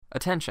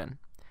Attention!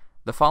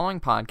 The following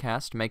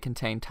podcast may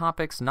contain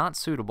topics not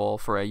suitable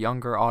for a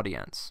younger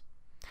audience.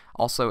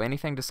 Also,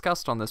 anything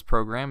discussed on this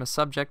program is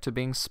subject to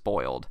being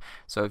spoiled,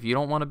 so if you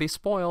don't want to be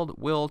spoiled,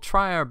 we'll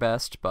try our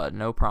best, but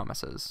no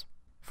promises.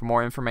 For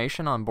more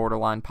information on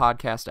Borderline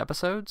podcast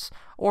episodes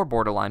or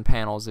Borderline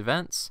Panels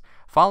events,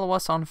 follow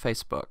us on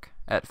Facebook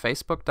at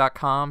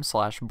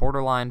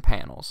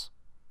facebook.com/borderlinepanels.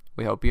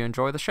 We hope you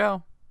enjoy the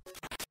show.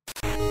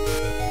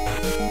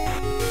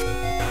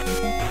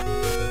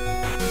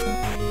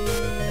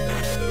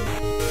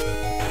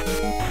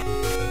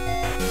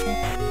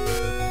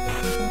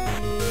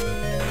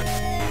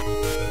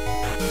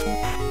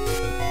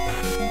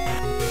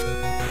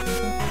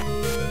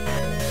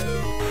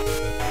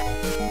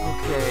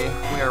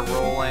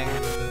 Rolling.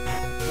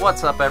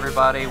 What's up,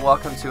 everybody?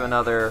 Welcome to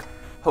another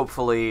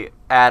hopefully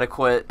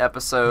adequate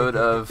episode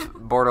of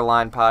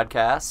Borderline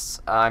Podcasts.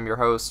 I'm your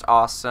host,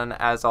 Austin,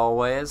 as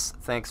always.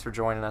 Thanks for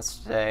joining us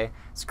today.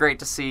 It's great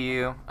to see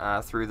you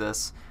through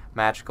this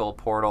magical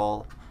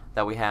portal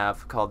that we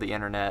have called the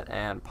Internet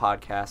and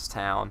Podcast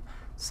Town.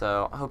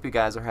 So I hope you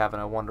guys are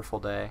having a wonderful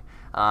day.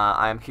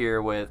 I'm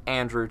here with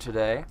Andrew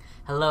today.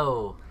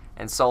 Hello.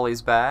 And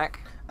Sully's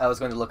back. I was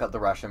going to look up the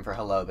Russian for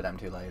hello, but I'm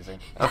too lazy.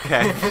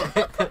 Okay.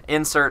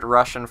 Insert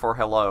Russian for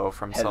hello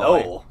from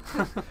hello.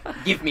 Sully.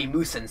 Give me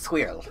moose and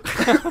squirrel.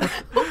 Oh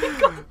my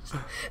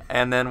gosh.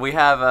 And then we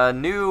have a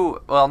new,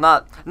 well,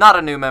 not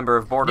a new member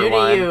of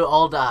Borderline. New to you,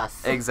 old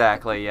us.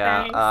 Exactly,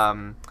 yeah.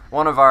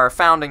 One of our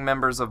founding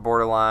members of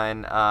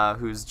Borderline,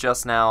 who's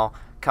just now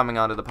coming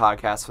onto the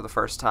podcast for the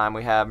first time.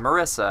 We have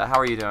Marissa. How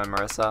are you doing,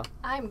 Marissa?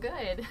 I'm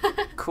good.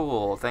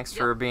 Cool. Thanks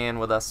for being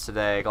with us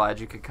today. Glad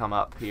you could come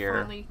up here.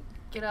 Finally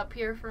get up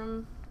here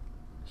from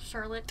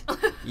Charlotte.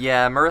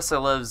 Yeah, Marissa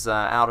lives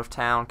out of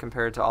town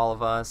compared to all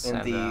of us. In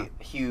the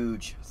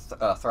huge,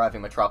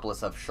 thriving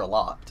metropolis of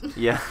Charlotte.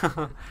 Yeah,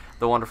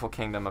 the wonderful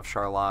kingdom of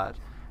Charlotte.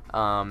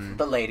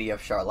 The Lady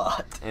of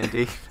Charlotte.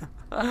 Indeed.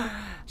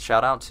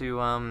 Shout out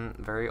to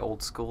very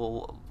old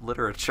school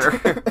literature.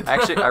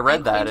 Actually, I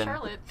read that in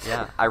Charlotte.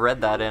 Yeah, I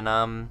read that in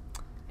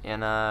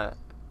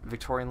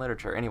Victorian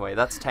literature. Anyway,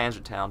 that's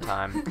Tangent Town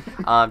time.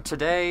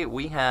 Today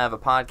we have a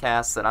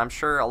podcast that I'm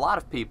sure a lot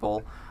of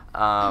people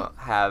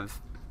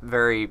have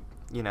very,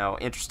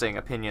 interesting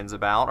opinions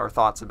about or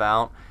thoughts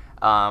about.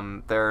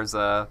 There's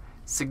a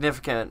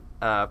significant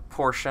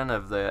portion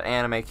of the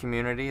anime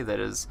community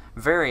that is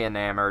very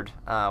enamored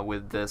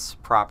with this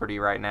property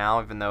right now,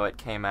 even though it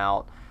came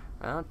out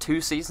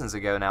 2 seasons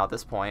ago now at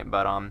this point.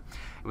 But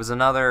it was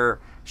another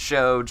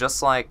show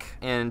just like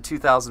in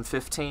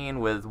 2015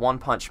 with One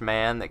Punch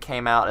Man that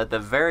came out at the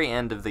very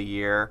end of the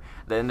year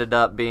that ended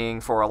up being,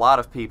 for a lot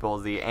of people,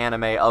 the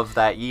anime of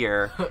that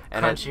year.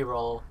 And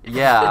Crunchyroll.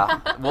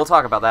 Yeah, we'll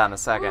talk about that in a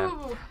second.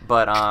 Ooh.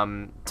 But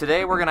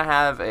today we're going to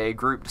have a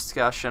group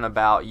discussion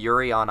about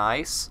Yuri on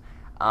Ice,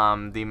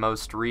 the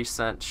most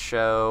recent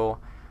show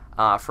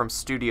from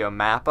Studio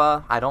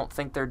Mappa. I don't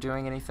think they're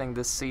doing anything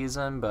this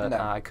season, but No.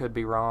 I could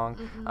be wrong.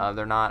 Mm-mm.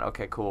 They're not?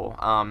 Okay, cool.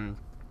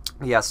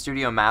 Yeah,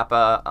 Studio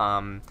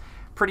Mappa,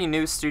 pretty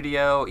new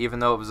studio, even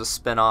though it was a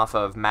spin-off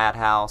of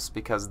Madhouse,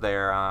 because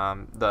they're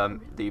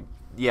the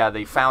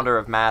founder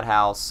of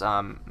Madhouse,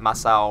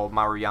 Masao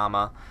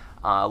Maruyama,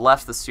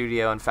 left the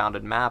studio and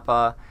founded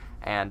Mappa,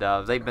 and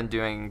they've been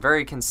doing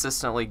very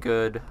consistently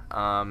good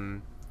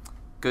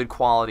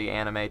quality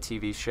anime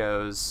TV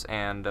shows,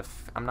 and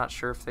I'm not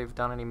sure if they've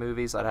done any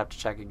movies. I'd have to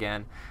check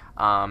again.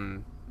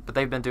 But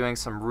they've been doing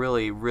some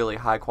really, really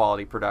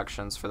high-quality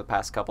productions for the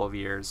past couple of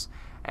years.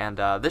 And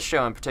this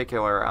show in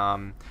particular,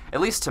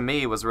 at least to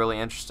me, was really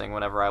interesting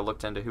whenever I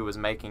looked into who was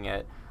making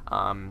it,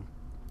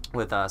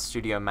 with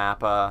Studio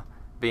Mappa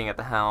being at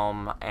the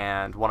helm,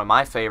 and one of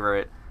my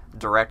favorite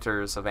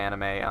directors of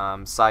anime,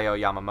 Sayo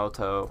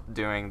Yamamoto,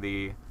 doing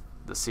the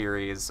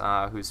series,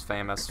 who's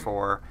famous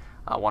for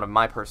one of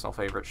my personal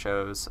favorite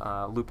shows,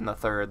 Lupin the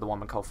Third, The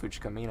Woman Called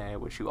Fujikamine,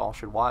 which you all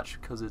should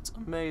watch because it's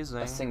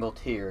amazing. A single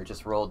tear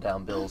just rolled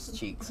down Bill's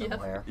cheek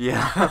somewhere.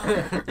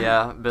 Yeah.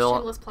 Yeah, Bill.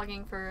 Shameless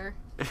plugging for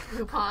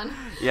Lupin.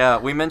 Yeah,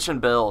 we mentioned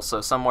Bill,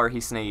 so somewhere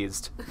he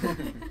sneezed.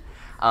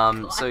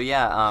 So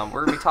yeah,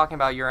 we're going to be talking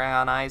about Yuri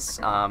on Ice.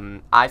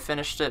 I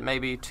finished it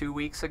maybe 2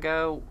 weeks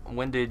ago.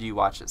 When did you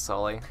watch it,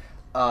 Sully?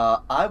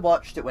 I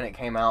watched it when it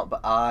came out,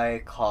 but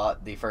I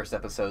caught the first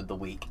episode the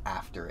week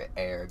after it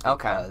aired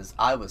because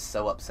I was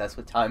so obsessed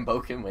with Time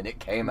Boken when it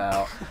came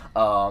out.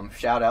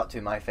 Shout out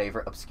to my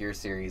favorite obscure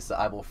series that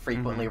I will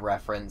frequently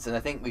reference, and I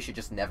think we should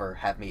just never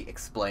have me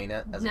explain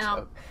it as a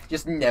joke.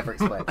 Just never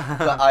explain it.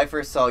 But I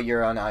first saw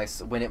Yuri on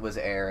Ice when it was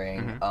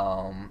airing.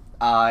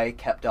 I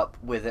kept up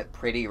with it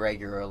pretty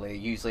regularly.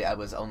 Usually I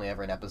was only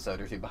ever an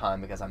episode or two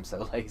behind because I'm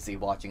so lazy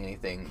watching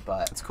anything,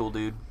 but It's cool,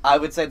 dude. I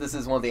would say this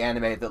is one of the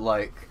anime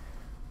that,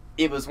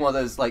 it was one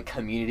of those,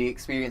 community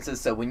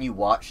experiences, so when you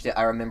watched it,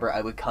 I remember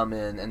I would come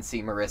in and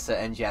see Marissa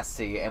and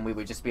Jesse, and we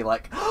would just be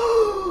like,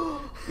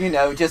 just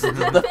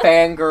the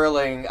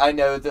fangirling. I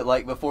know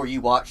that, before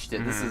you watched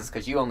it, this is,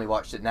 because you only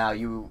watched it now,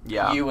 you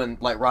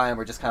and, Ryan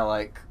were just kind of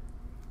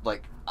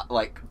like,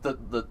 like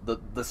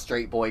the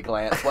straight boy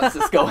glance. What's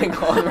this going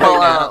on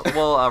right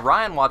now?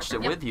 Ryan watched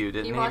it with you,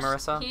 didn't he,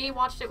 Marissa? He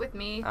watched it with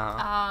me.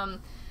 Uh-huh.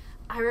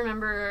 I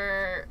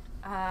remember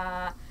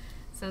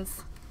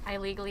since I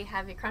legally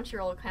have a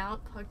Crunchyroll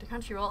account, plugged to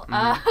Crunchyroll,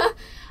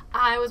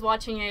 I was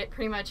watching it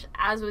pretty much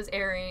as it was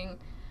airing.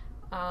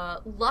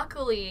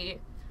 Luckily,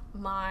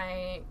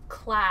 my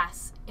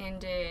class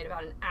ended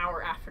about an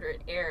hour after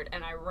it aired,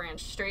 and I ran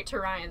straight to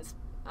Ryan's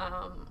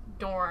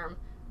dorm,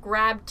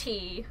 grabbed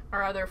T,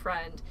 our other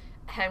friend,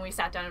 and we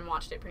sat down and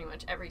watched it pretty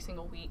much every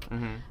single week.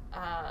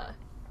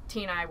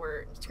 T and I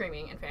were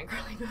screaming and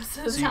fangirling most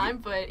of the time,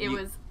 but it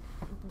was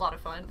a lot of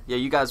fun. Yeah,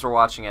 you guys were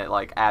watching it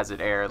like as it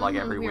aired, like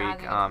every we were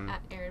week.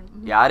 Aired.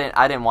 Yeah,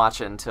 I didn't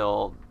watch it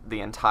until the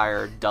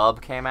entire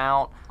dub came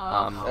out.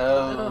 Well,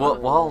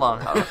 hold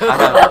on.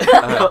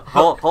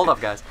 Hold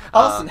up, guys.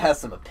 Austin has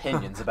some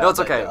opinions about. No, it's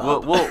okay.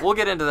 That We'll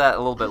get into that a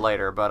little bit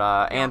later. But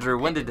Andrew,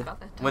 when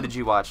did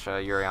you watch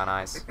Yuri on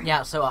Ice?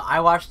 Yeah, so I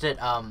watched it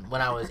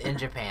when I was in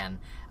Japan.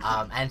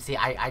 And see,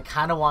 I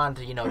kind of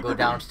wanted to, go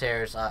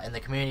downstairs in the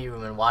community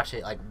room and watch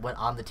it, went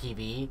on the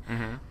TV.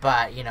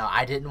 But,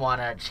 I didn't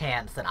want a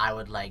chance that I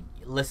would,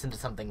 listen to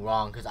something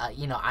wrong. Because,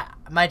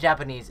 my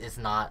Japanese is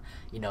not,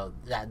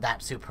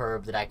 that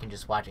superb that I can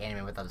just watch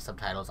anime without the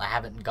subtitles. I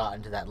haven't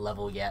gotten to that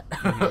level yet.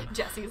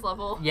 Jesse's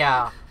level.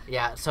 Yeah.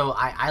 So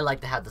I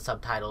like to have the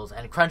subtitles.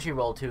 And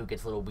Crunchyroll, too,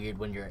 gets a little weird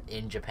when you're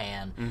in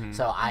Japan.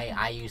 So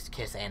I used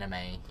Kiss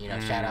Anime.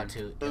 Shout out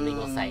to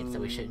illegal sites that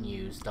we shouldn't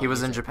use. He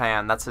was in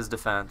Japan. That's his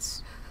defense.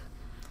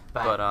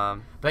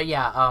 But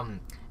yeah,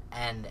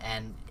 and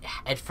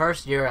at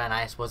first Yuri on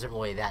Ice wasn't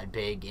really that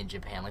big in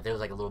Japan. There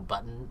was a little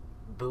button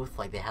booth.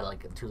 They had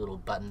 2 little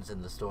buttons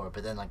in the store.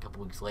 But then a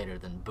couple weeks later,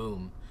 then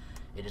boom,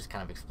 it just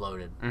kind of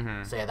exploded.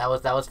 So yeah,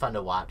 that was fun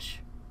to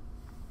watch.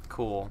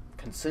 Cool.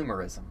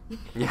 Consumerism.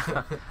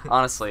 Yeah,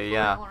 honestly,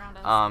 yeah.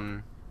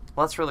 Well,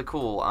 that's really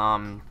cool.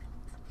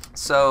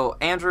 So,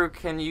 Andrew,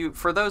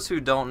 for those who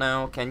don't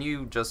know, can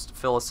you just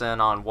fill us in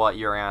on what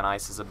Yuri on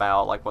Ice is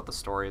about, what the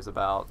story is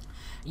about?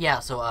 Yeah,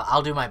 so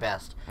I'll do my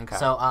best. Okay.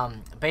 So,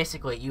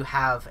 basically, you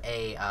have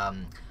a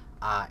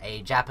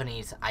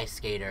Japanese ice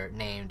skater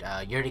named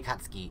Yuri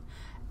Katsuki,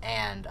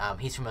 and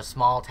he's from a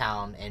small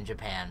town in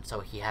Japan,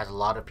 so he has a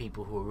lot of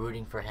people who are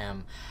rooting for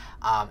him,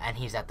 and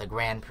he's at the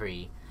Grand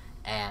Prix,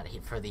 and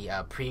for the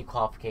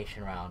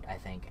pre-qualification round, I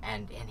think,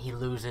 and he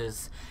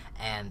loses,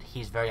 and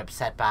he's very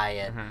upset by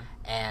it,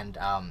 and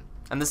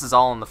this is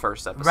all in the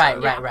first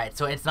episode. Right.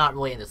 So it's not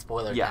really in the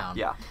spoiler town.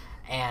 Yeah.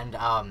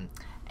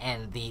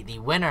 And the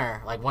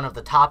winner, one of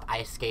the top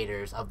ice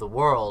skaters of the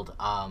world,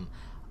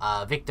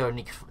 Viktor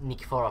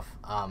Nikiforov,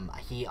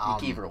 he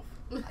Nikiforov.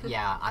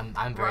 Yeah,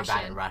 I'm very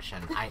bad at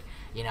Russian. I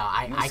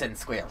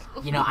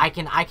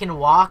can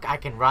walk, I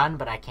can run,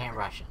 but I can't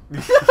Russian.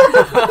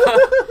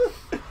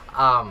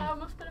 I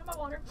almost put in my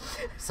water.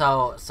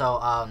 So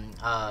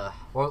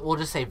we'll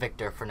just say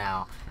Victor for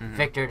now.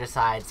 Victor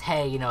decides,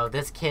 hey,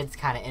 this kid's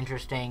kind of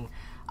interesting.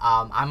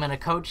 I'm gonna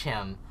coach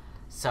him.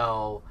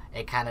 So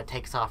it kind of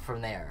takes off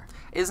from there.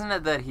 Isn't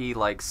it that he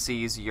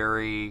sees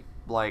Yuri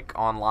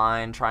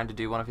online trying to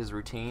do one of his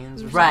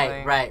routines or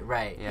something?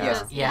 Right.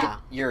 Yes. Yeah.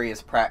 Yuri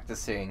is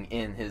practicing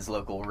in his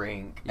local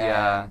rink,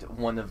 and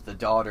one of the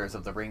daughters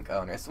of the rink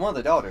owner. It's one of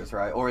the daughters,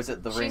 right? Or is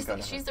it the rink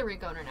owner? She's the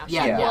rink owner now.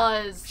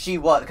 She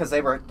was because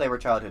they were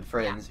childhood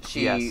friends.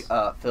 Yeah. She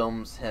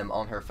films him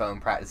on her phone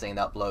practicing and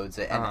uploads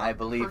it, and I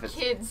believe it's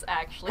kids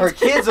actually. Her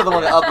kids are the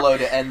one that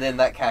upload it, and then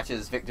that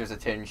catches Victor's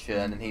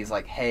attention, and he's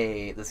like,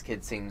 "Hey, this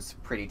kid seems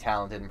pretty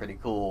talented and pretty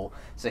cool."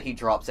 So he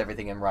drops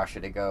everything in Russia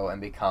to go and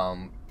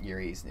become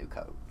Yuri's new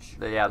coach.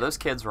 Yeah, those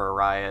kids were a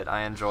riot.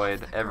 I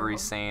enjoyed every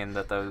scene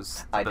that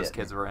those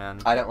kids were in.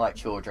 I don't like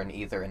children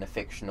either in a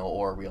fictional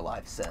or real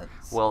life sense.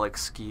 Well,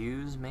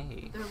 excuse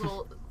me. They're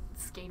little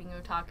skating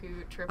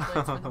otaku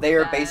triplets. They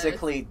are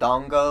basically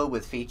Dongo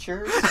with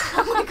features.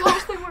 Oh my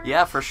gosh, they were.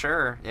 Yeah, for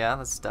sure. Yeah,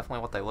 that's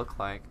definitely what they look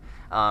like.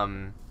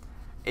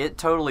 It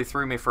totally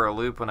threw me for a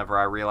loop whenever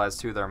I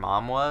realized who their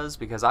mom was,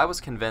 because I was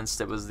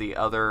convinced it was the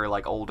other,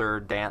 older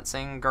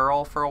dancing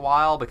girl for a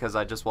while, because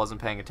I just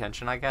wasn't paying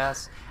attention, I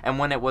guess. And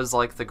when it was,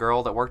 the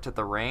girl that worked at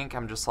the rink,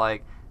 I'm just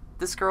like,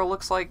 this girl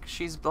looks like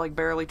she's,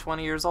 barely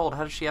 20 years old.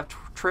 How does she have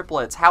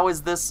triplets? How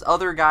is this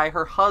other guy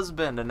her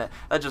husband? And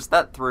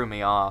that threw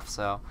me off,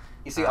 so...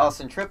 You see,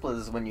 Austin, triplets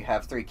is when you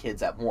have 3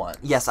 kids at once.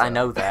 Yes, so. I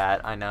know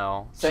that. I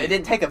know. So it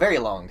didn't take a very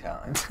long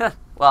time.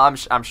 Well,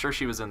 I'm sure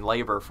she was in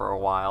labor for a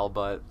while,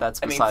 but that's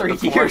beside the point.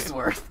 3 years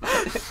worth.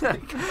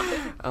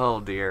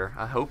 Oh dear,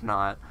 I hope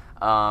not.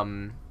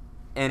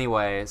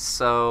 Anyway,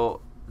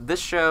 so this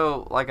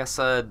show, like I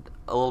said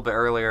a little bit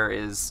earlier,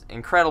 is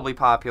incredibly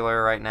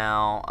popular right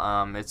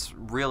now. It's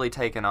really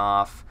taken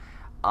off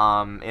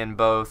in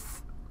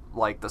both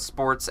the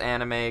sports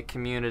anime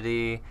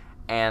community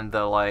and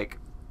the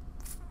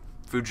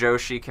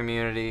Fujoshi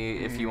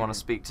community, if you want to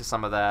speak to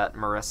some of that,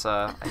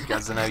 Marissa,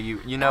 because I know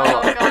you know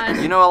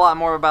you know a lot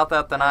more about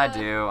that than I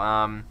do.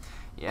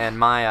 And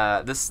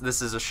my this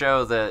is a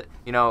show that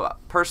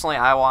personally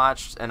I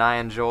watched and I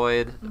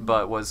enjoyed,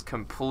 but was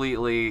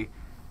completely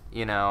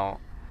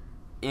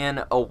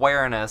in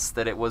awareness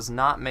that it was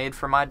not made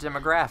for my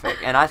demographic,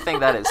 and I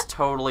think that is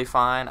totally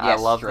fine. Yes,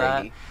 I love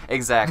that.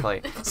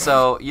 Exactly.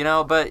 So,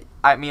 but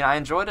I mean, I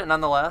enjoyed it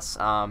nonetheless.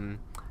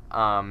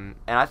 And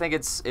I think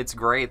it's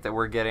great that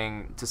we're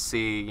getting to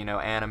see,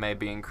 anime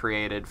being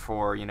created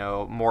for,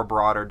 more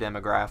broader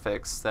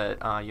demographics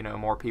that,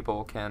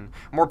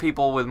 more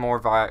people with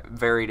more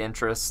varied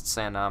interests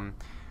and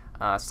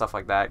stuff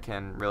like that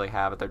can really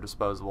have at their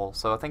disposal.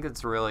 So I think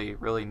it's a really,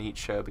 really neat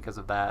show because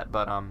of that.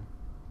 But,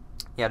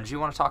 yeah, did you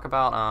want to talk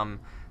about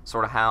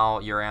sort of how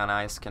Yuri on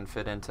Ice can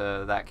fit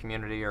into that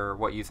community, or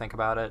what you think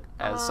about it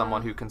as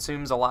someone who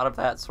consumes a lot of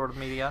that sort of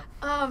media?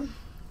 Kind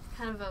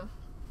of a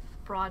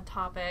broad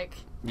topic.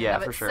 Yeah,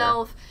 of for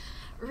itself.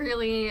 Sure.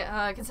 Really,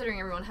 considering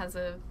everyone has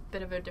a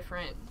bit of a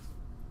different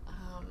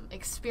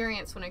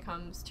experience when it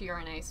comes to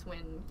Yuri on Ice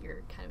when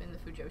you're kind of in the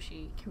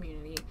Fujoshi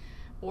community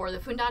or the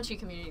Fundanshi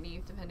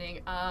community,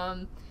 depending.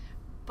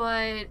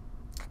 But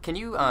can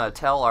you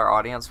tell our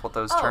audience what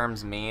those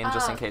terms mean,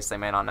 just in case they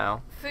may not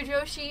know?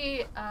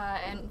 Fujoshi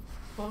and...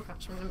 Oh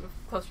gosh, I'm going to move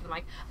closer to the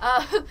mic.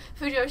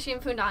 Fujoshi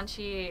and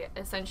Fundanshi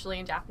essentially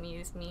in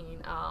Japanese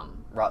mean...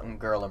 rotten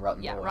girl and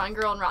rotten boy. Yeah, rotten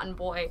girl and rotten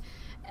boy.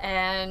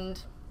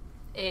 And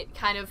it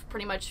kind of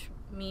pretty much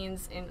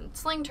means, in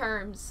slang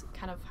terms,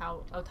 kind of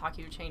how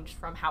otaku changed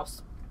from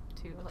house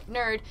to like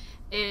nerd,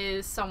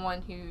 is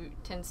someone who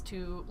tends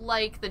to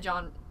like the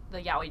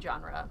yaoi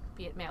genre,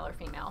 be it male or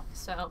female.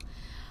 So...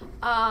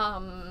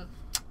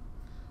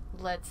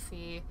 let's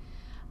see.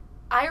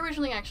 I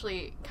originally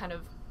actually kind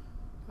of,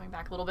 going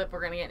back a little bit,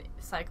 we're going to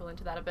cycle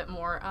into that a bit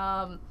more.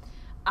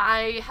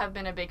 I have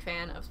been a big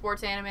fan of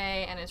sports anime,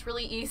 and it's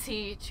really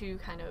easy to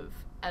kind of,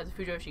 as a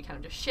Fujoshi, kind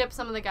of just ship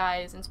some of the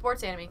guys in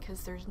sports anime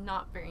because there's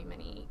not very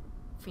many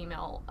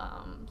female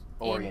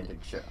oriented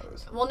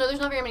shows. Well, no, there's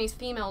not very many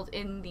females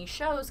in these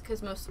shows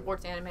because most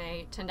sports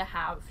anime tend to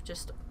have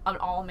just an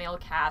all-male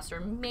cast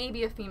or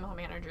maybe a female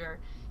manager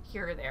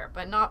here or there,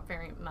 but not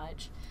very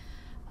much.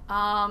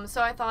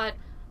 So I thought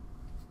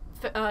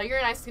Yuri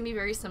on Ice is going to be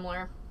very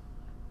similar.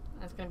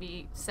 It's going to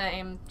be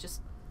same,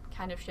 just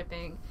kind of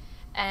shipping.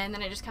 And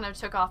then it just kind of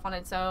took off on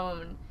its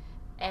own.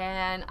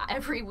 And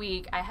every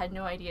week I had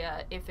no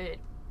idea if it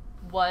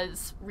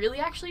was really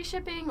actually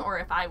shipping or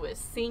if I was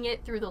seeing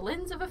it through the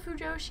lens of a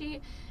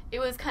Fujoshi. It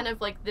was kind of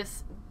like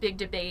this big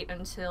debate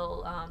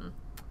until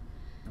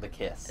the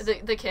kiss.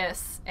 The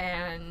kiss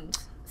and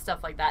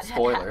stuff like that.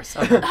 Spoilers.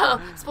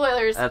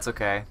 Spoilers. That's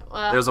okay.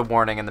 There's a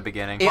warning in the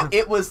beginning.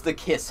 It was the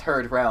kiss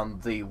heard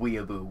around the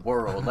weeaboo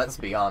world, let's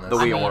be honest. The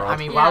world. I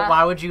mean,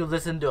 why would you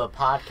listen to a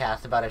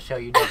podcast about a show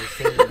you've never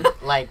seen?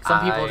 Like,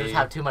 some people just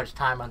have too much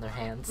time on their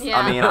hands.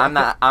 Yeah. I mean,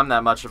 I'm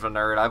that much of a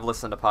nerd. I've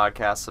listened to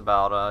podcasts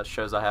about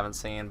shows I haven't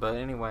seen, but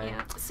anyway.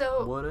 Yeah.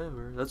 So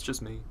whatever. That's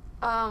just me.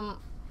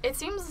 It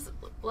seems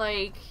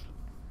like,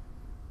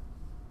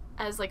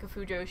 as like a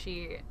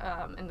Fujoshi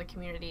in the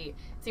community,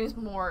 it seems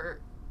more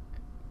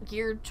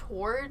geared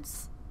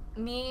towards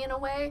me in a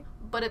way,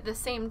 but at the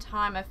same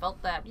time I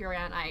felt that Yuri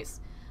on Ice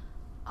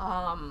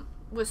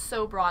was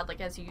so broad, like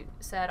as you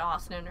said,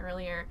 Austin,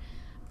 earlier.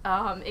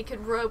 It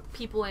could rope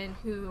people in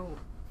who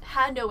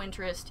had no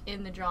interest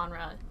in the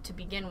genre to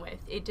begin with.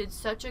 It did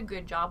such a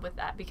good job with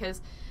that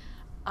because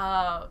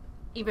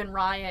even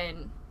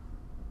Ryan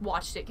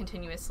watched it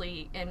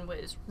continuously and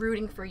was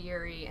rooting for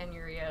Yuri and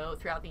Yurio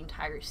throughout the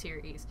entire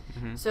series.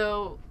 Mm-hmm.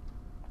 So,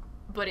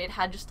 but it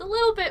had just a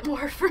little bit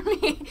more for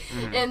me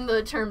in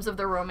the terms of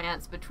the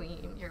romance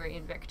between Yuri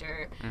and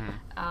Victor.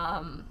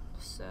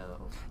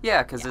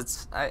 Yeah, because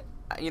it's I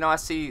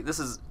see, this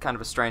is kind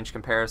of a strange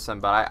comparison,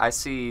 but I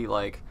see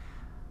like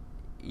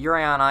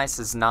Yuri on Ice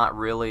is not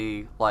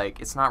really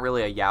it's not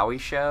really a yaoi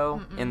show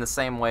in the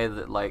same way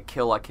that like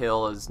Kill la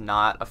Kill is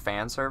not a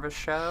fan service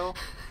show.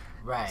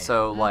 Right.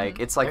 So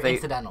it's like they're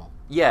incidental.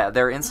 Yeah,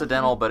 they're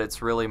incidental, but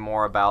it's really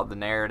more about the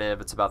narrative.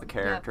 It's about the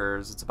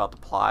characters. It's about the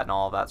plot and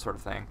all that sort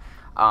of thing.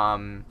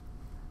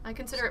 I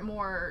consider it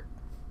more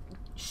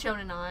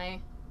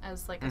shonenai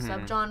as like a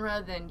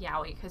subgenre than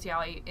yaoi, because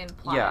yaoi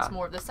implies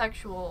more of the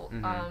sexual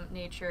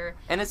nature.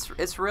 And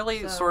it's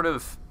really sort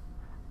of,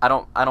 I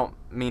don't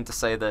mean to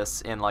say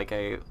this in like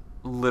a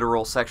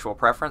literal sexual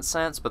preference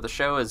sense, but the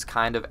show is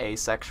kind of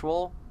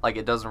asexual. Like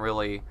it doesn't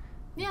really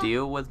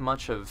deal with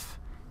much of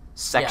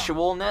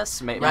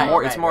sexualness.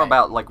 It's more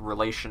about like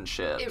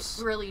relationships.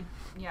 It really,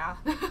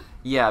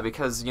 yeah,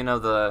 because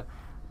the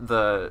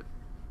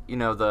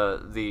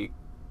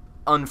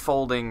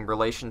unfolding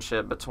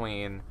relationship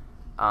between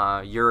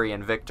Yuri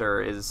and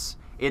Victor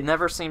it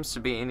never seems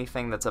to be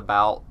anything that's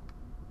about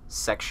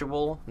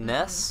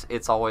sexualness.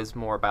 It's always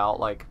more about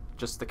like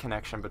just the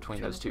connection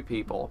between those two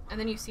people. And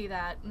then you see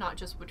that not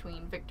just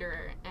between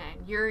Victor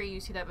and Yuri,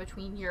 you see that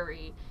between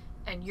Yuri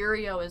and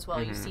Yurio as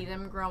well. You see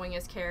them growing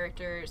as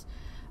characters.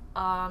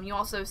 You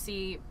also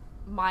see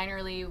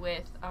minorly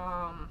with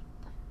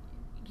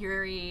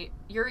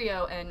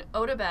Yurio and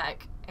Odebek,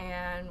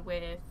 and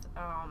with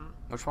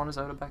Which one is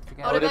Odebek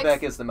again?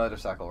 Odebek is the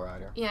motorcycle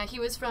rider. Yeah, he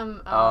was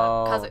from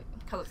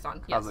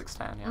Kazakhstan. Yes.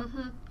 Kazakhstan, yeah.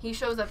 He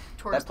shows up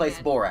towards that place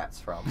Borat's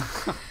from.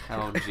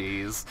 Oh,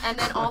 jeez. And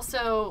then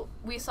also,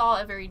 we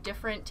saw a very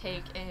different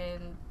take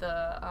in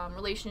the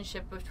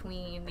relationship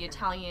between the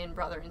Italian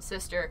brother and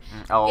sister.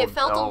 It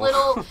felt a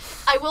little,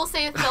 I will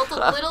say it felt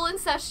a little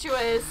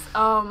incestuous,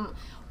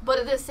 but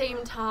at the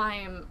same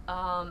time,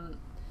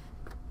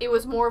 it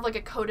was more of like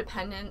a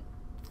codependent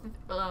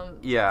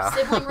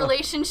sibling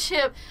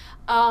relationship.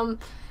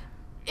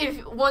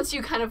 If once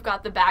you kind of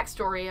got the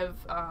backstory of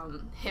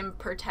him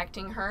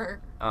protecting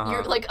her,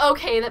 you're like,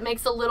 okay, that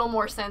makes a little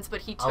more sense.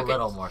 But he took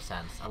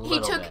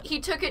he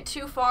took it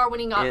too far when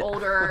he got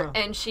older,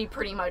 and she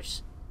pretty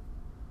much.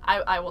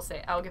 I will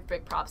say, I'll give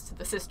big props to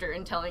the sister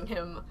in telling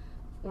him,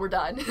 we're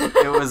done.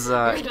 It was.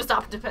 I'm gonna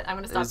stop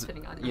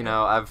depending on you. You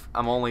know,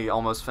 I'm only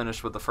almost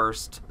finished with the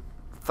first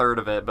third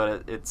of it,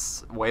 but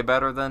it's way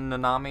better than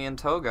Nanami and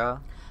Toga.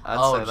 I'd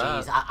say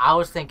jeez, I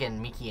was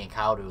thinking Miki and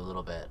Kaoru a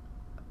little bit.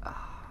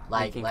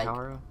 Like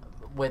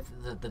with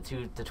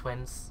the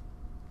twins.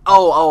 Yeah.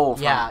 Oh,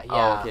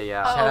 okay,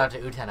 yeah. Shout out to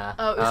Utena.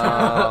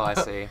 Oh, I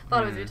see.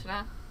 Thought it was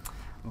Utena.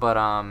 But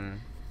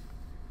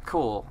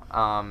cool.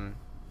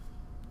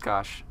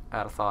 Gosh,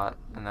 out of thought,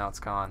 and now it's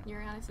gone.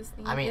 Uranus's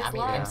theme. I mean,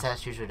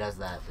 incest usually does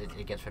that.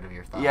 It gets rid of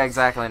your thoughts. Yeah,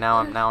 exactly. Now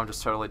I'm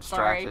just totally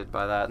distracted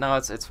by that. No,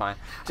 it's fine.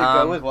 To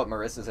go with what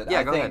Marissa said,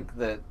 I think ahead.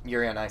 that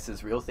Yuri on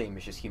Ice's real theme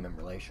is just human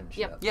relationships.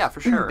 Yep. Yeah, for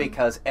sure.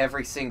 Because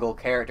every single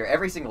character,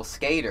 every single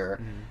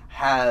skater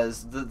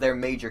has their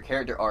major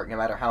character arc, no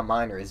matter how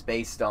minor, is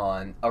based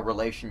on a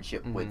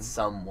relationship with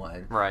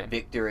someone. Right.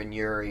 Victor and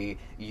Yuri,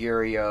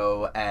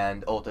 Yurio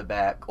and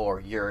Otebek,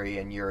 or Yuri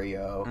and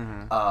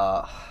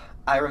Yurio.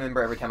 I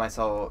remember every time I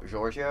saw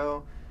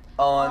Giorgio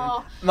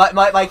on...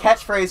 My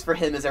catchphrase for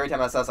him is every time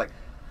I saw it, I was like,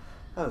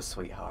 oh,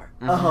 sweetheart.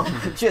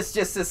 Just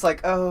this like,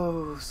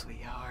 oh,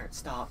 sweetheart,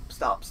 stop.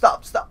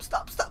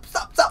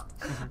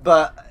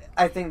 But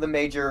I think the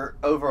major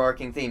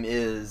overarching theme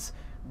is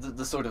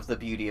the sort of the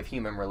beauty of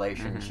human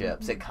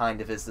relationships. It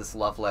kind of is this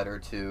love letter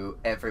to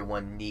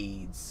everyone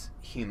needs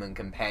human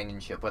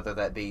companionship, whether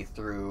that be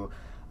through,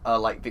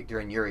 like Victor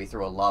and Yuri,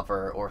 through a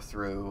lover or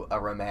through a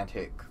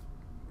romantic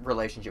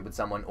relationship with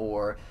someone,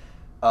 or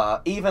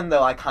even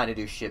though I kind of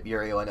do ship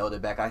Yurio and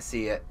Odebek, I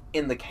see it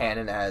in the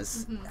canon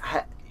as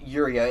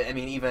Yurio. I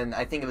mean, even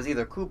I think it was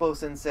either Kubo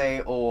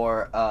Sensei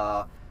or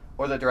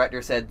the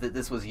director said that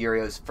this was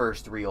Yurio's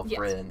first real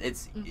friend.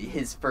 It's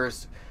his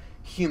first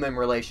human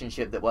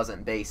relationship that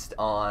wasn't based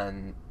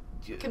on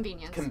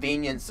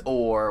convenience,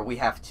 or we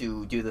have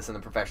to do this in a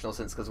professional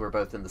sense because we're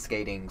both in the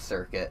skating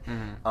circuit.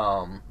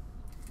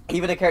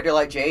 Even a character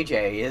like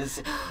JJ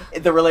is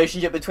the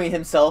relationship between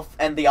himself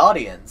and the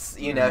audience.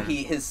 You know,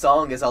 his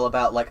song is all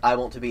about, like, I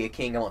want to be a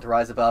king, I want to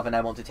rise above, and I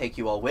want to take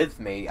you all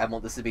with me. I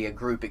want this to be a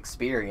group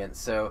experience.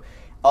 So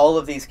all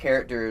of these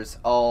characters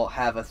all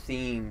have a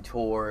theme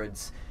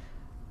towards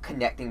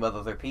connecting with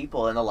other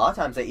people, and a lot of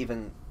times they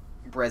even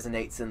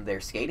resonates in their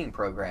skating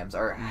programs,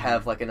 or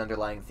have like an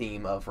underlying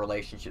theme of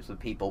relationships with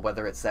people,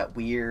 whether it's that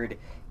weird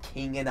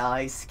King and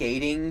I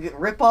skating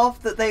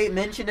ripoff that they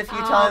mentioned a few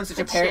times, which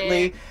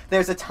apparently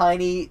there's a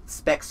tiny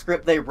spec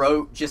script they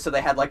wrote just so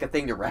they had like a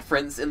thing to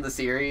reference in the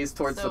series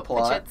towards the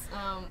plot.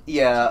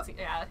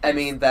 I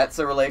mean, that's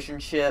a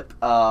relationship.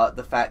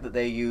 The fact that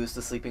they use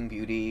the Sleeping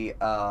Beauty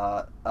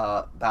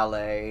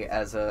ballet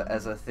as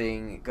a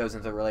thing goes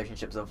into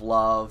relationships of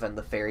love and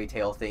the fairy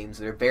tale themes.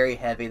 They're very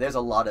heavy. There's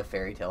a lot of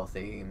fairy tale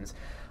themes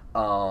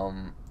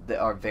that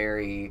are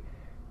very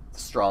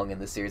strong in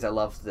this series. I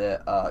love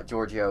that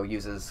Giorgio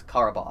uses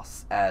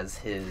Caraboss as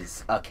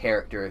his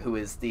character, who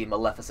is the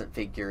maleficent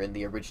figure in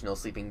the original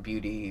Sleeping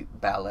Beauty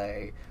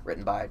ballet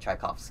written by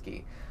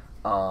Tchaikovsky.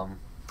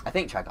 I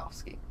think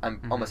Tchaikovsky.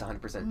 I'm almost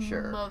 100%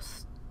 sure.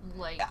 Most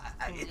likely.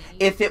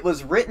 If it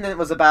was written and it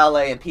was a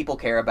ballet and people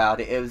care about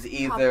it, it was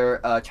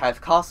either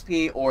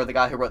Tchaikovsky or the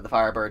guy who wrote The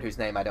Firebird, whose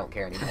name I don't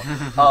care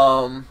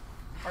anymore.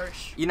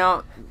 Harsh. You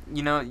know,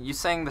 you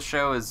saying the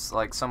show is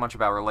like so much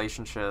about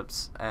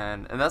relationships,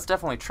 and that's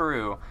definitely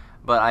true,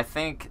 but I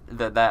think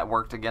that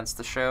worked against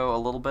the show a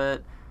little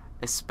bit,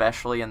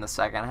 especially in the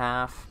second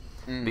half,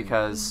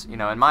 because, you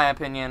know, in my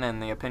opinion and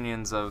the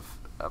opinions of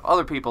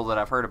other people that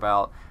I've heard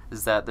about,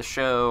 is that the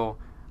show,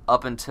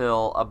 up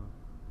until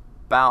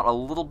about a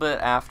little bit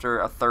after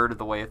a third of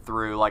the way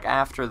through, like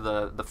after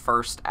the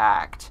first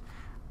act,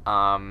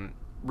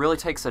 really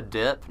takes a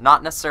dip,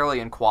 not necessarily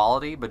in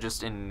quality, but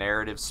just in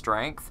narrative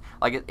strength.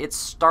 Like, it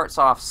starts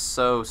off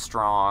so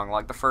strong.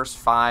 Like, the first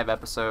 5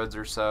 episodes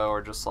or so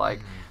are just, like,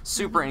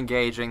 super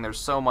engaging. There's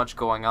so much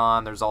going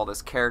on. There's all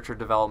this character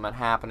development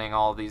happening,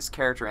 all these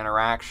character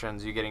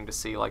interactions. You're getting to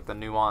see, like, the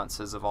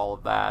nuances of all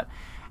of that.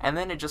 And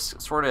then it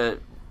just sort of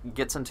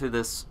gets into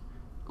this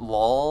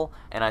lull,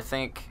 and I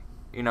think,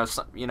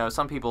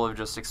 some people have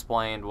just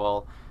explained,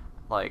 well,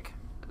 like,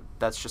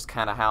 that's just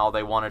kind of how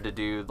they wanted to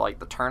do, like,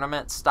 the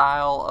tournament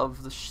style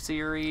of the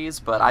series.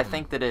 But I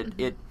think that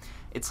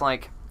it's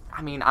like,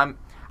 I mean, I'm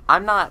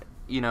not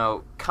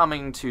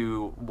coming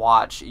to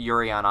watch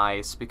Yuri on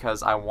Ice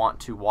because I want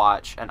to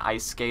watch an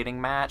ice skating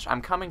match.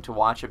 I'm coming to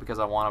watch it because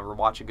I want to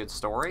watch a good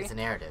story. It's a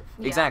narrative.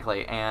 Yeah.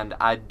 Exactly, and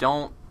I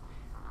don't...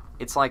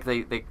 It's like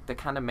they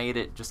kind of made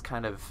it just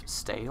kind of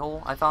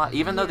stale, I thought.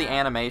 Even though the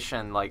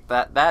animation, like,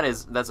 that's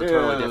a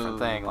totally different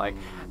thing. Like,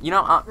 We're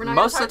not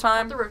most of the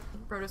gonna time... talk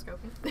about the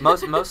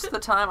rotoscoping. most of the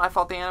time, I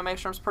thought the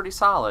animation was pretty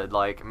solid.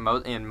 Like,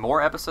 in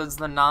more episodes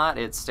than not,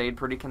 it stayed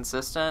pretty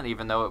consistent,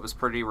 even though it was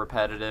pretty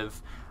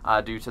repetitive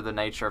due to the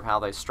nature of how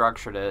they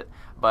structured it.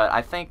 But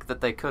I think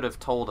that they could have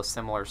told a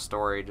similar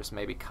story, just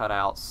maybe cut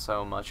out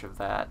so much of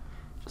that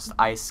just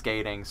ice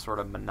skating sort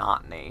of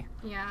monotony.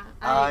 Yeah,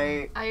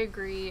 I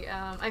agree.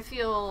 I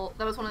feel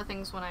that was one of the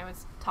things when I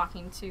was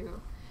talking to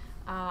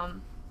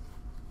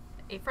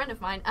a friend of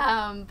mine.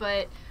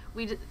 But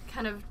we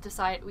kind of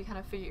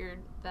figured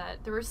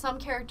that there were some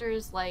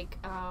characters like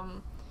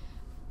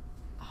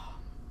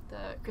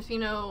the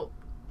Crispino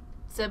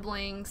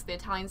siblings, the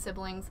Italian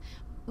siblings,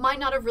 might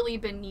not have really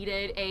been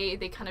needed.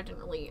 They kind of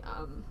didn't really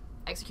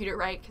execute it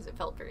right because it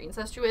felt very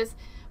incestuous.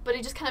 But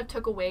it just kind of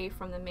took away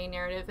from the main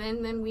narrative,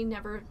 and then we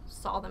never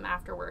saw them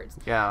afterwards.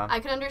 Yeah.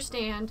 I can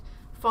understand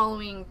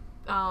following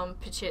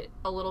Pichit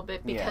a little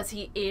bit because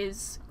he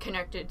is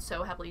connected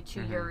so heavily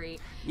to Yuri.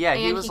 Yeah,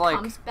 and he was like...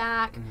 comes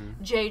back,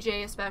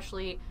 JJ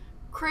especially.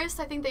 Chris,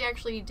 I think they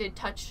actually did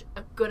touch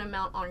a good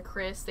amount on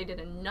Chris. They did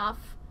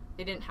enough.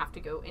 They didn't have to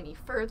go any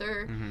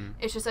further.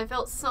 It's just I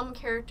felt some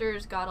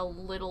characters got a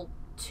little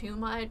too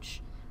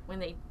much when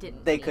they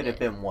didn't. They could have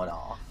been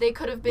one-off. They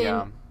could have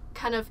been...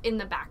 kind of in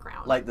the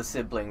background. Like the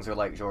siblings or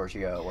like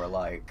Giorgio or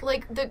like...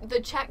 Like the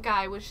Czech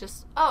guy was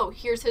just, oh,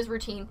 here's his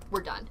routine,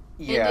 we're done.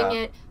 Yeah.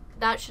 Ending it,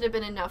 that should have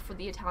been enough for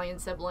the Italian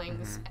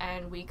siblings,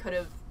 and we could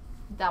have,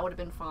 that would have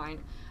been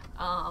fine.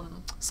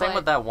 Same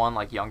with that one,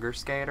 like, younger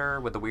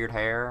skater with the weird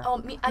hair. Oh,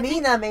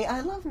 Minami,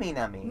 I love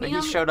Minami. But he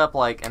showed up,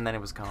 like, and then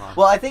it was gone.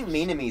 Well, I think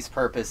Minami's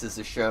purpose is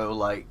to show,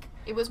 like...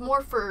 It was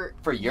more for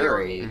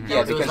Yuri.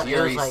 Yeah, because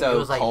Yuri's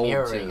so cold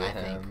mirroring, to I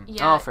think. him.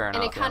 Yeah, oh, fair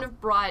enough. And it kind of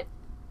brought...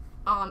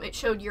 it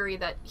showed Yuri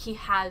that he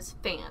has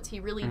fans. He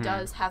really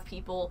does have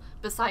people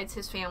besides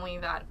his family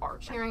that are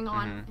cheering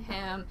on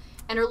him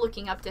and are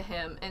looking up to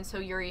him. And so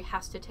Yuri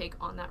has to take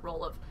on that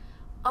role of,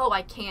 oh,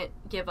 I can't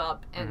give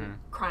up and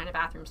cry in a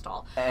bathroom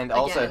stall. And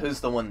also, who's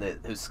the one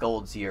who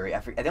scolds Yuri? I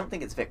don't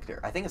think it's Victor.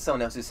 I think it's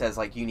someone else who says,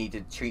 like, you need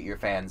to treat your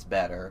fans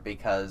better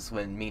because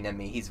when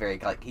Minami, he's very,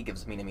 like, he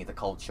gives Minami the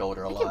cold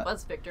shoulder a lot. I think it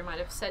was Victor might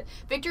have said.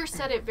 Victor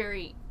said it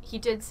he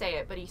did say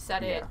it, but he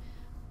said it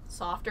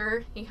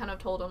softer. He kind of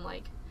told him,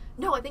 like,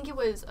 no, I think it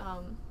was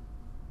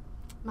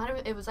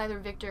it was either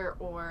Victor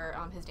or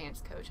his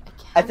dance coach.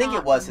 I think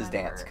it was his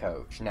dance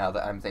coach, now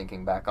that I'm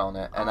thinking back on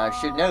it. And I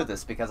should know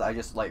this because I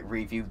just, like,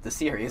 reviewed the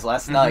series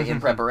last night in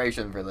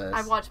preparation for this.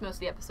 I've watched most of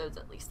the episodes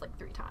at least, like,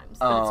 3 times.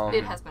 But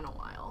it has been a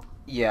while.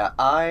 Yeah,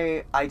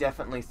 I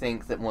definitely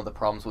think that one of the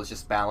problems was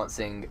just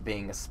balancing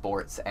being a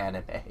sports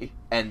anime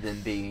and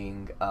then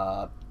being,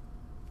 a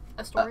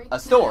story? A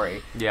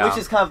story. Yeah. Which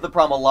is kind of the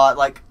problem a lot.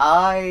 Like,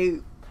 I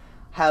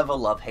have a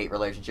love-hate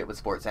relationship with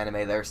sports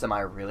anime. There's some I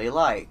really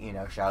like,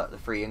 shout out to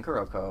Free and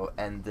Kuroko,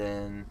 and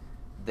then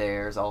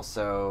there's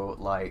also,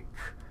 like,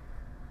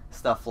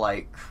 stuff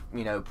like,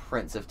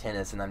 Prince of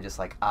Tennis, and I'm just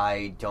like,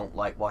 I don't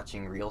like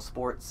watching real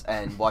sports,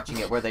 and watching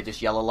it where they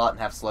just yell a lot and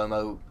have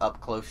slow-mo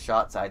up-close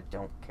shots, I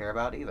don't care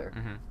about either.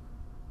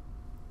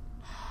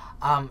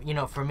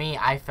 For me,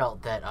 I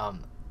felt that,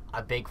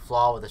 a big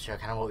flaw with the show,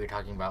 kind of what we were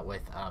talking about with,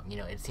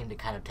 it seemed to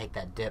kind of take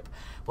that dip,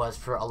 was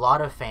for a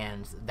lot of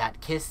fans, that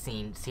kiss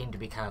scene seemed to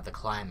be kind of the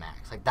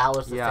climax. Like, that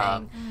was the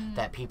thing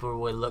that people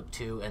would look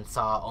to and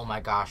saw, oh my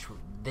gosh,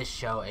 this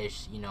show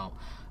is,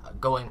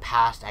 going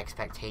past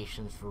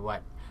expectations for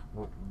what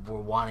we're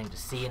wanting to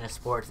see in a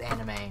sports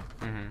anime.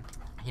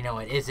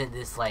 It isn't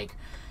this, like,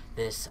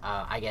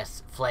 I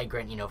guess,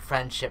 flagrant,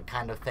 friendship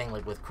kind of thing,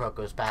 like with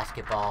Kuroko's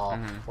basketball,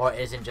 or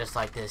it isn't just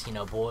like this,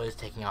 boys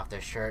taking off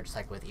their shirts,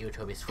 like with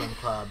Iwatobi Swim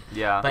Club.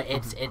 Yeah. But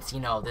it's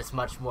this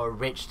much more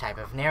rich type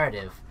of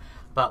narrative.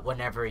 But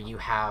whenever you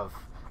have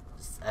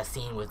a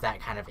scene with that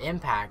kind of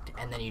impact,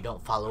 and then you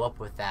don't follow up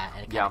with that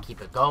and kind of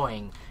keep it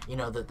going,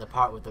 the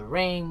part with the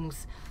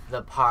rings,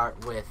 the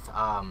part with,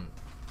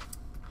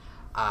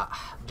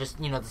 just,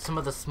 some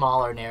of the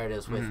smaller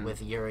narratives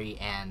with Yuri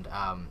and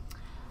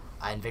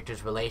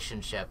Victor's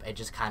relationship, it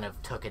just kind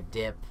of took a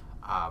dip,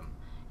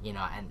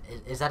 and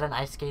is that an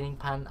ice skating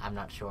pun? I'm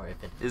not sure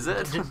if it... Is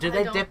it? Do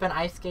they dip in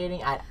ice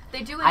skating?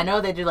 They do. I know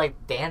they do, like,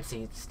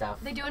 dancey stuff.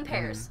 They do in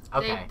pairs.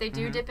 Okay. They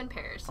do dip in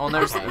pairs. Oh, and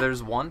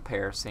there's one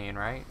pair scene,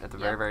 right? At the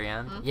very, very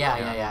end?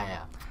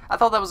 Yeah. I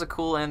thought that was a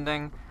cool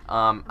ending.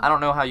 I don't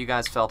know how you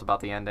guys felt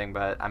about the ending,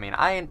 but, I mean,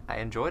 I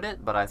enjoyed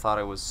it, but I thought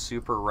it was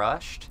super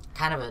rushed.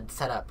 Kind of a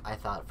setup, I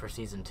thought, for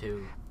season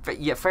 2.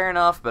 Yeah, fair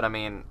enough, but I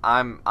mean,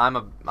 I'm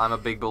a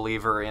big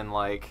believer in,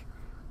 like,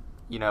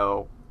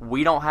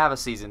 we don't have a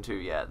season 2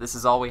 yet. This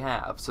is all we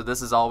have, so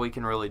this is all we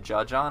can really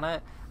judge on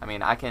it. I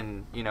mean,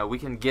 we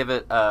can give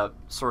it a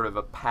sort of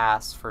a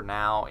pass for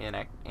now in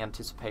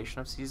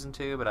anticipation of season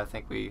 2, but I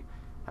think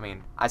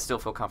I still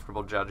feel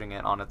comfortable judging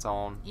it on its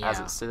own as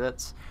it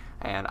sits.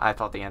 and I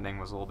thought the ending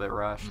was a little bit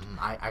rushed.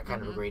 I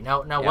kind of agree.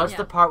 Now, Yeah. what's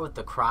the part with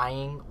the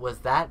crying? Was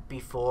that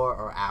before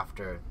or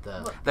after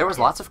the? There was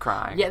lots of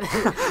crying.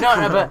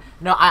 Yeah,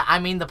 I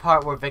mean the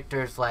part where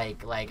Victor's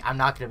like I'm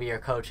not gonna be your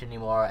coach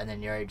anymore, and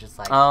then Yuri just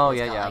like, Oh, is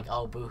yeah, kinda yeah. like,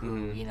 oh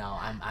boo-hoo, you know,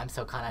 I'm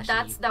so kind of.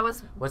 That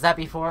was Was that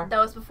before?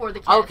 before the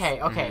kiss. Okay.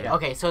 Yeah.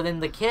 Okay. So then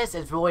the kiss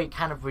is really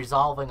kind of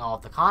resolving all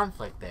of the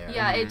conflict there.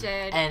 Yeah, it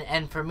did.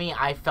 And for me,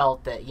 I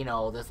felt that, you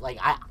know, this, like,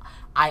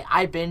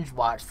 I binge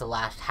watched the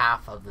last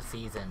half of the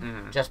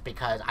season just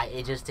because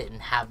it just didn't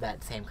have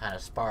that same kind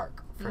of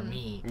spark for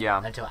me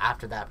until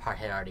after that part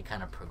had already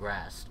kind of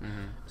progressed.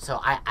 So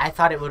I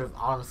thought it would have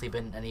honestly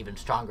been an even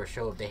stronger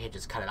show if they had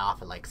just cut it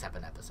off at like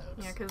 7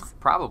 episodes. Yeah, because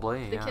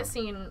Probably, the kiss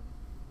scene,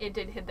 it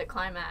did hit the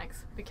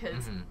climax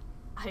because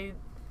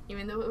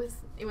even though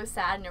it was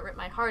sad and it ripped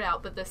my heart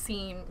out, but the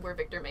scene where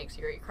Victor makes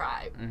Yuri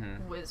cry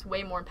was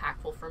way more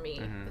impactful for me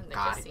than the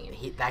kiss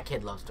scene. That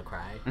kid loves to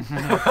cry.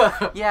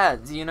 Yeah,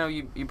 you know,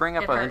 you bring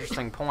up It an hurt.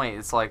 interesting point.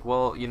 It's like,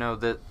 well, you know,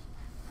 the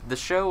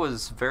show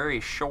was very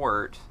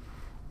short.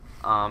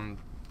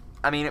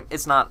 I mean,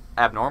 it's not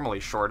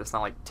abnormally short. It's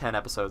not like 10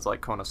 episodes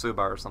like Konosuba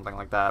or something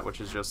like that, which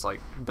is just like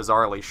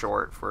bizarrely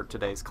short for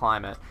today's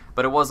climate.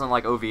 But it wasn't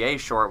like OVA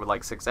short with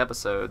like 6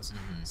 episodes.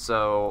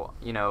 So,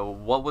 you know,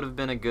 what would have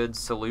been a good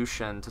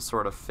solution to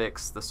sort of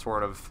fix the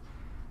sort of,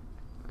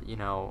 you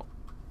know,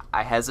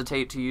 I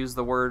hesitate to use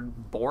the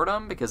word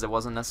boredom because it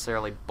wasn't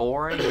necessarily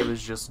boring. It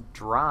was just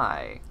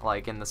dry,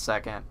 like in the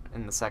second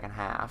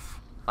half.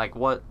 Like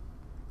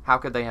how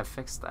could they have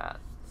fixed that?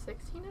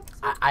 16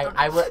 episodes?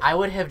 I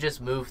would have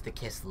just moved the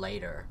kiss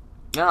later.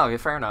 Oh, yeah,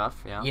 fair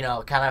enough. Yeah. You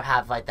know, kind of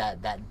have like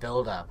that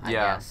build up. I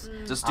guess.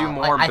 Just do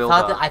more like, build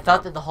up. I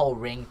thought that the whole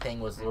ring thing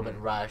was a little bit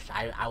rushed.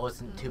 I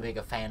wasn't too big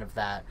a fan of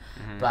that,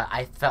 but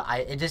I felt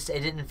it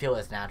didn't feel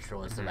as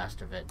natural as the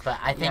rest of it. But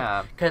I think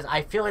because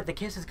I feel like the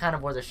kiss is kind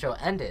of where the show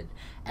ended,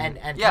 and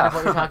kind of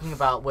what you're talking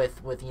about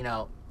with you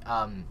know.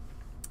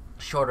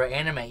 Shorter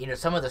anime, you know,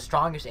 some of the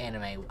strongest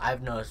anime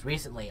I've noticed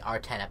recently are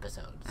 10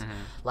 episodes.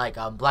 Like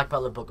Black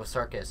Butler Book of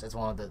Circus is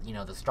one of the, you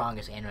know, the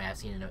strongest anime I've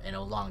seen in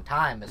a long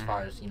time as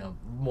far as, you know,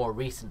 more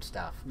recent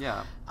stuff.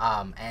 Yeah.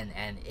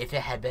 And if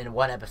it had been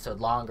 1 episode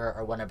longer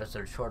or 1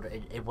 episode shorter,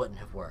 it wouldn't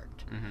have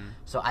worked.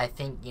 So I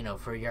think, you know,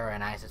 for Yuri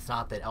on Ice, it's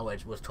not that, oh,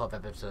 it was 12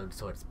 episodes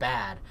so it's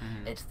bad.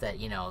 It's that,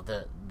 you know,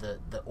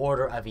 the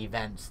order of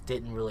events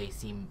didn't really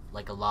seem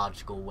like a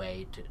logical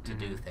way to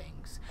do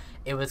things.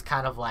 It was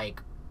kind of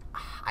like,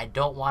 I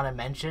don't want to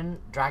mention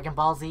Dragon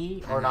Ball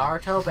Z or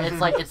Naruto, but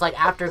it's like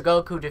after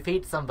Goku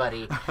defeats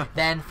somebody,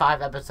 then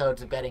 5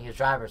 episodes of getting his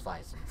driver's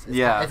license.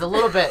 It's a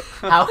little bit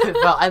how it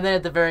felt, and then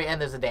at the very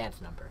end there's a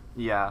dance number.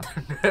 Yeah.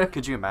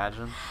 Could you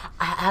imagine?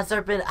 Has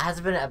there been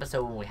an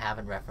episode when we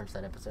haven't referenced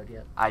that episode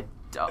yet? I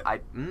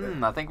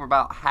think we're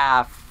about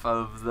half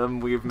of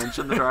them we've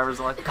mentioned the driver's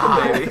license.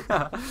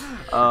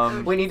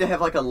 Maybe. We need to have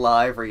like a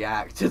live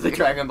react to the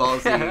Dragon Ball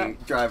Z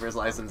driver's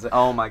license.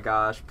 Oh my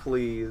gosh,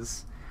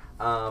 please.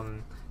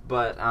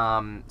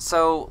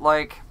 So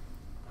like,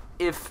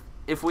 if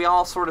we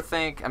all sort of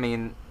think, I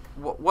mean,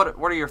 what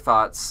are your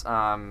thoughts,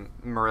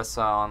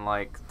 Marissa, on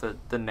like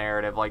the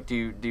narrative? Like,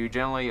 do you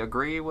generally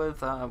agree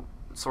with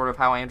sort of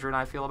how Andrew and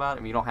I feel about it?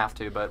 I mean, you don't have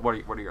to, but what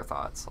are your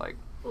thoughts? Like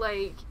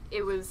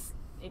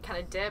it kind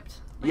of dipped.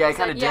 Like yeah, it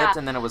kind of dipped,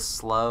 and then it was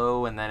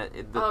slow, and then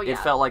it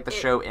felt like the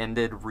show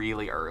ended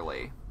really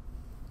early.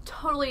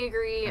 Totally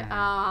agree. It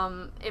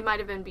might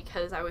have been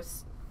because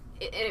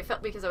it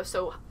felt because I was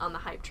so on the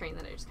hype train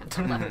that I just kind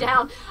of left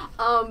down.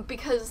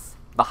 Because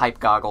the hype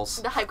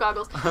goggles.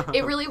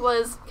 It really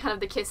was kind of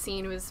the kiss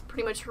scene. It was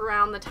pretty much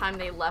around the time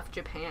they left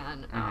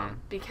Japan,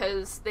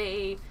 because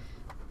it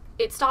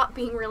stopped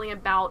being really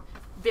about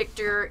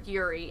Victor,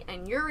 Yuri,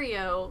 and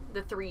Yurio,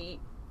 the 3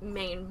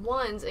 main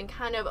ones, and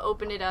kind of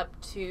opened it up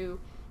to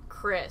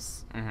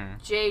Chris,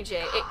 JJ.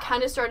 It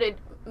kind of started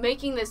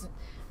making this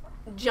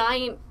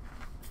giant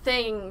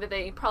thing that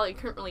they probably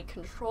couldn't really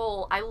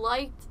control. I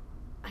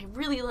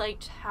really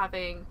liked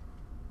having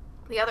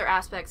the other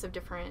aspects of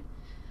different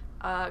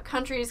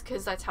countries,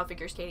 because that's how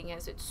figure skating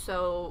is. It's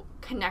so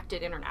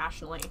connected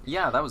internationally.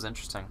 Yeah, that was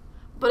interesting.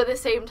 But at the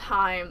same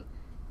time,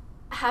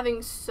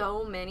 having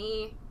so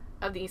many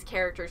of these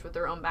characters with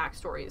their own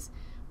backstories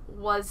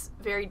was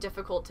very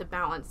difficult to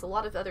balance. A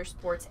lot of other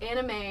sports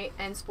anime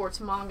and sports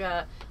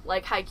manga,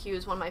 like Haikyuu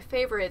is one of my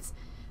favorites,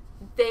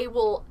 they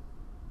will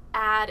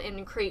add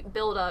and create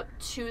build-up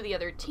to the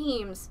other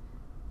teams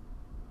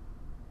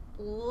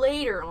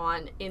later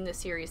on in the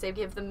series. They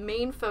give the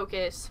main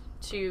focus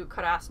to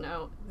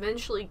Karasuno,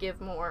 eventually give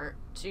more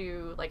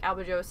to like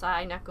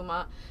Aobajosai,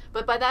 Nekuma,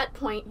 but by that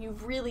point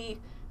you've really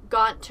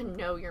got to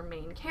know your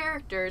main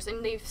characters,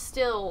 and they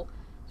still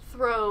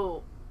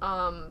throw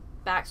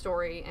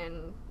backstory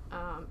and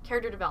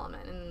character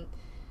development, and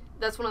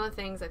that's one of the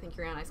things I think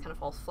Yuri on Ice kind of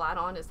falls flat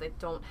on, is they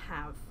don't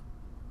have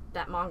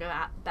that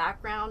manga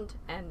background.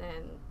 And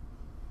then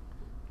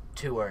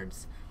 2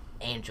 words,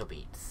 Angel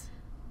Beats.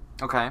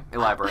 Okay,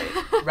 elaborate.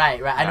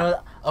 Right. Yeah. I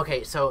know.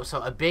 Okay, so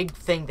a big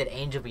thing that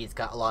Angel Beats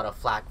got a lot of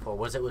flack for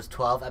was it was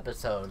 12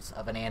 episodes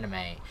of an anime,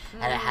 and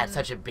it had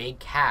such a big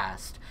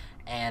cast,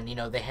 And, you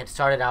know, they had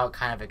started out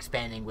kind of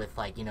expanding with,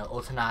 like, you know,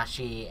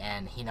 Otonashi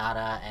and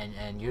Hinata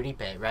and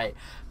Yuripe, right?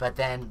 But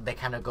then they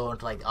kind of go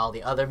into, like, all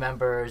the other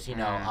members, you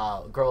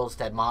know, Girls,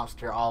 Dead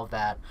Monster, all of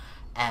that.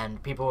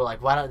 And people were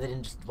like, why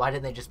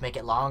didn't they just make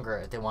it longer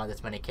if they wanted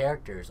this many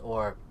characters?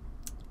 Or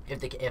if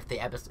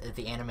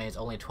the anime is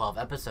only 12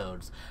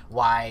 episodes,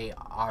 why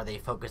are they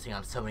focusing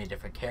on so many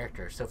different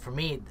characters? So for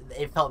me,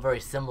 it felt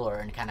very similar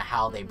in kind of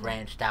how they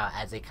branched out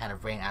as they kind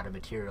of ran out of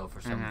material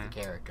for some of the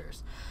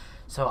characters.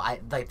 So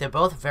they're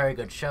both very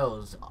good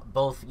shows,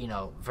 both, you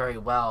know, very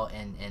well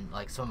in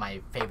like some of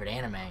my favorite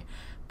anime,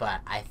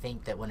 but I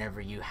think that whenever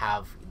you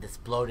have this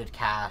bloated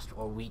cast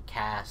or weak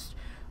cast,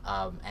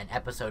 and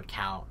episode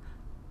count,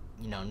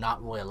 you know,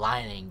 not really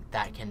aligning,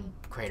 that can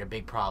create a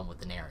big problem with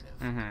the narrative.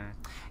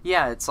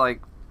 Yeah, it's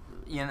like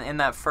in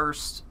that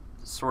first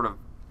sort of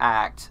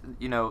act,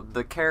 you know,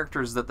 the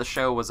characters that the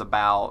show was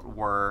about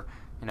were,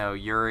 you know,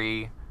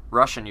 Yuri,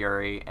 Russian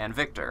Yuri, and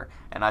Victor.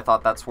 And I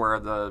thought that's where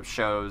the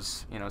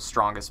show's, you know,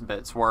 strongest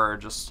bits were,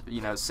 just,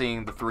 you know,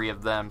 seeing the three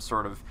of them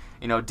sort of,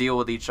 you know, deal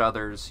with each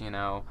other's, you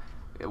know,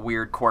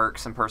 weird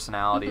quirks and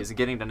personalities and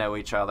getting to know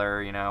each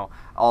other, you know,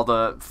 all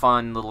the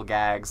fun little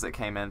gags that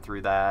came in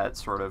through that,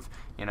 sort of,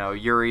 you know,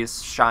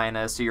 Yuri's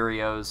shyness,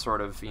 Yurio's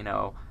sort of, you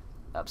know,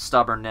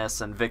 stubbornness,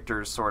 and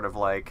Victor's sort of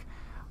like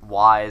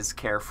wise,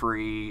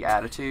 carefree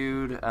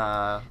attitude,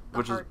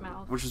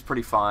 which is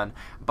pretty fun.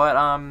 But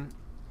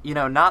you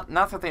know, not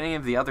that any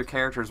of the other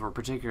characters were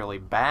particularly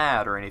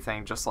bad or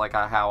anything, just like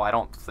how I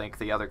don't think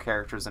the other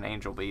characters in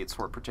Angel Beats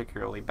were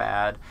particularly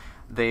bad.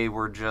 They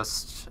were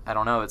just, I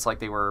don't know, it's like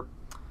they were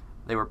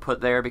put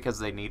there because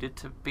they needed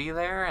to be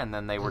there, and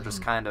then they were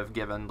just kind of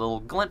given little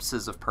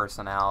glimpses of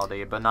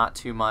personality, but not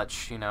too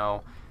much, you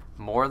know,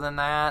 more than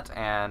that.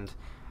 And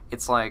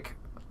it's like,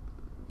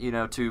 you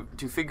know, to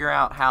figure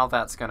out how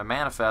that's going to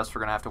manifest, we're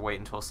going to have to wait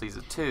until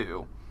season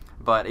 2.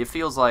 But it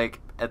feels like,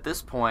 at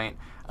this point,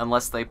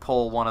 unless they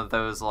pull one of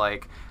those,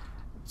 like,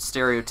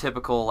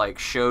 stereotypical, like,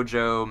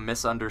 shoujo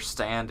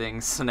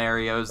misunderstanding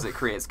scenarios that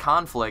creates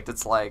conflict,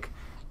 it's like,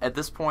 at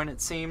this point,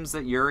 it seems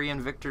that Yuri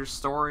and Victor's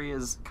story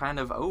is kind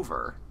of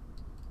over.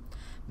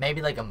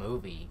 Maybe like a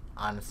movie,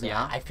 honestly.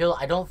 Yeah.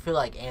 I don't feel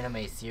like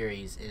anime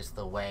series is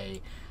the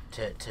way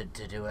to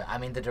do it. I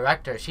mean, the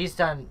director, has she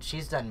done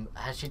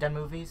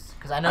movies?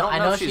 Because I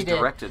know she's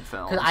directed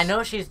films. Because I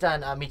know she's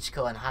done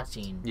Michiko and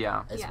Hachin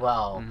as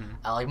well.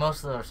 Like,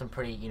 most of them are some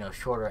pretty, you know,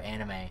 shorter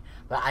anime.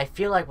 But I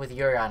feel like with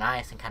Yuri on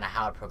Ice and kind of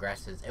how it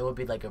progresses, it would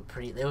be like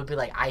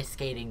ice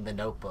skating The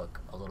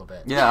Notebook a little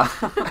bit. Yeah.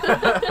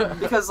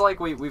 Because, like,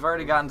 we've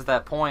already gotten to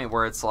that point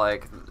where it's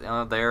like, you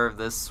know, they're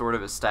this sort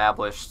of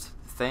established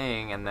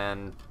thing, and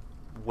then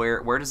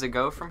where does it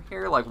go from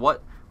here? Like,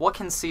 what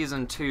can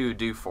season 2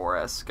 do for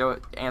us? Go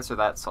answer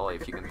that, Sully,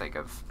 if you can think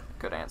of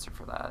a good answer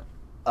for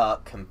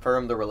that.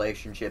 Confirm the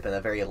relationship in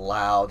a very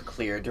loud,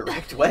 clear,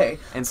 direct way.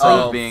 Instead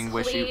of being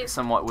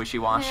somewhat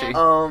wishy-washy.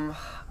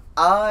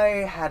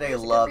 I had a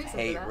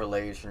love-hate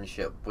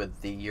relationship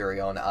with the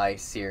Yuri on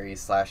Ice series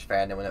 /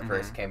 fandom when it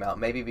first came out.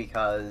 Maybe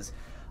because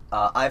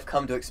I've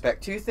come to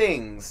expect two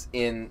things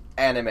in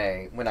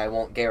anime when I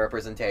want gay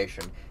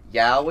representation.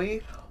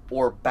 Yaoi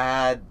or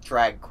bad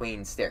drag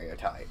queen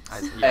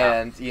stereotypes.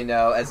 And, you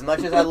know, as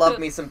much as I love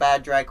me some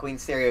bad drag queen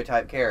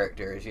stereotype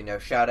characters, you know,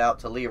 shout out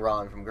to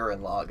Liron from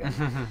Gurren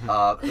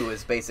Lagann, who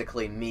is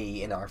basically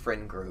me in our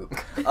friend group.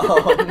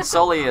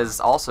 Sully is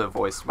also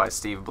voiced by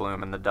Steve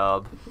Bloom in the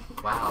dub.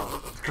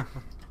 Wow.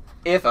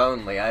 If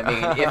only. I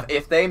mean,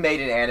 if they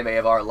made an anime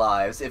of our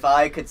lives, if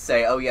I could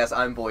say, oh yes,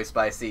 I'm voiced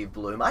by Steve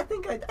Bloom, I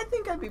think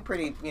I'd be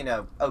pretty, you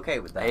know, okay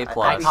with that. A+.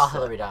 I call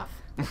Hilary Duff.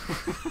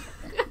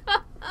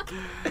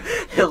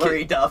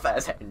 Hilary Duff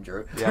as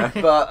Andrew. Yeah.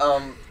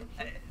 But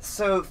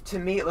so to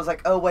me it was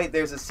like, oh wait,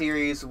 there's a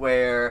series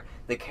where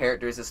the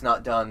characters, it's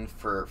not done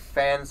for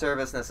fan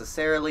service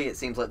necessarily. It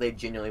seems like they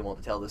genuinely want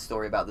to tell the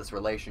story about this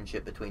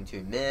relationship between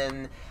two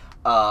men.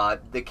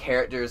 The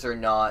characters are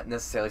not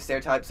necessarily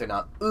stereotypes. They're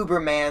not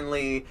uber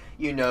manly.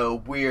 You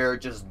know, we're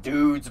just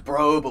dudes,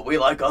 bro, but we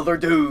like other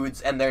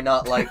dudes. And they're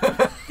not like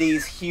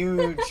these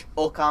huge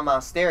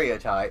Okama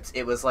stereotypes.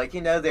 It was like, you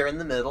know, they're in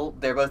the middle.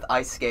 They're both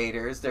ice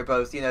skaters. They're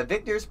both, you know,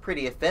 Victor's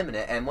pretty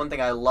effeminate. And one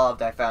thing I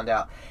loved, I found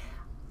out,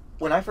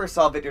 when I first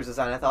saw Victor's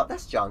design, I thought,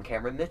 that's John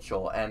Cameron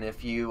Mitchell. And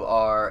if you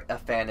are a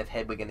fan of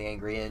Hedwig and the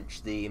Angry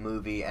Inch, the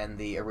movie and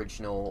the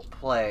original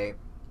play,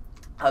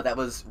 that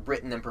was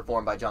written and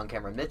performed by John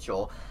Cameron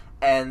Mitchell,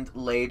 and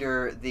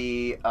later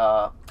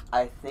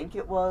I think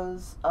it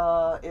was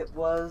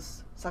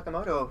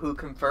Sakamoto who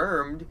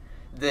confirmed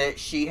that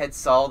she had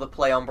saw the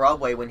play on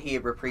Broadway when he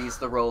had reprised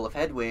the role of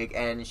Hedwig,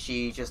 and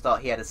she just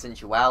thought he had a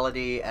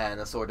sensuality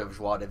and a sort of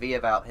joie de vivre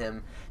about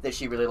him that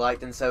she really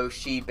liked, and so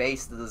she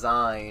based the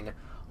design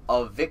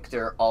of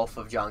Victor off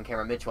of John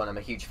Cameron Mitchell, and I'm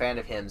a huge fan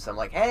of him, so I'm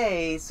like,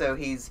 hey, so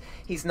he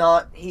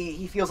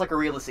feels like a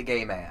realistic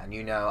gay man,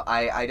 you know.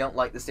 I don't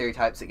like the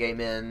stereotypes that gay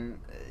men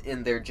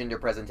in their gender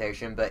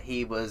presentation, but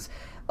he was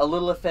a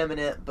little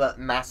effeminate but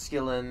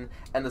masculine,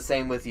 and the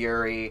same with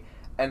Yuri,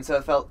 And so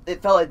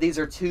it felt like these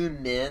are two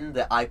men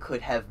that I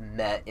could have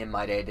met in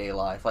my day-to-day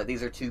life. Like,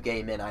 these are two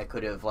gay men I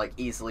could have, like,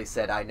 easily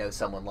said I know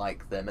someone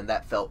like them. And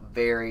that felt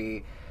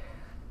very,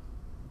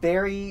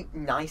 very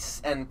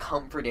nice and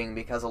comforting,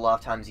 because a lot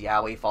of times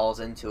yaoi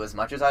falls into, as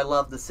much as I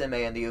love the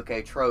seme and the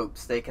uke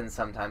tropes, they can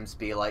sometimes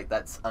be like,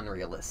 that's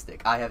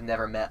unrealistic. I have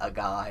never met a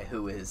guy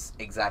who is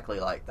exactly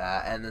like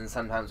that. And then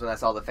sometimes when I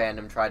saw the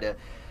fandom try to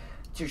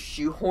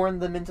shoehorn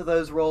them into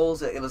those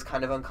roles, it was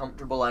kind of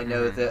uncomfortable. I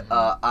know that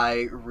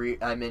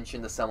I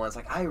mentioned to someone, it's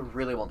like, I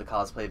really want to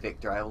cosplay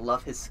Victor. I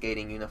love his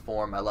skating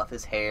uniform. I love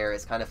his hair.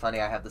 It's kind of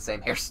funny I have the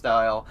same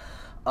hairstyle.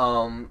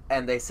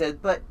 And they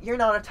said, but you're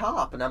not a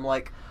top. And I'm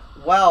like,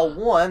 wow,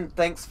 one,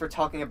 thanks for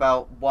talking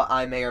about what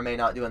I may or may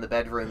not do in the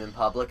bedroom in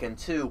public, and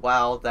two,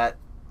 wow,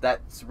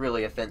 that's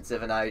really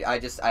offensive, and I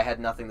had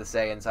nothing to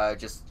say, and so I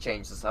just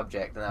changed the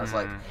subject, and I was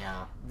like,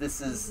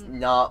 this is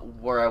not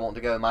where I want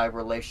to go. My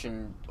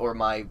relation, or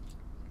my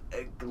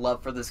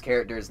love for this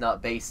character is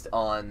not based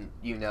on,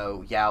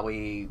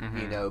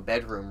 yaoi,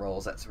 bedroom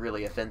roles. That's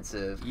really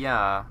offensive.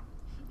 Yeah.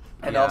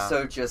 And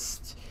also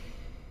just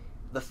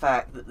the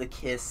fact that the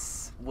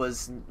kiss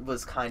was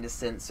kind of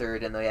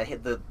censored, and they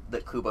hit the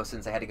Kubo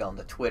Sensei had to go on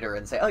the Twitter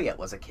and say, oh yeah, it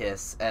was a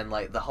kiss, and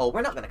like the whole,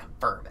 we're not going to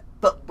confirm it,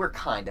 but we're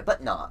kinda,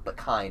 but not, but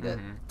kinda.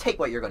 Take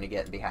what you're going to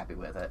get and be happy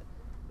with it.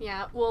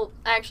 Yeah, well,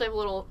 I actually have a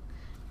little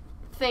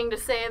thing to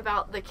say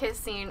about the kiss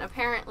scene.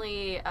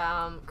 Apparently,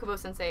 Kubo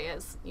Sensei,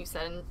 as you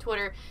said in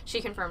Twitter, she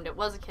confirmed it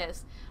was a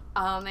kiss.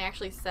 They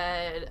actually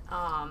said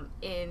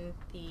in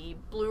the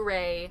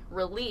Blu-ray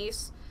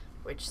release,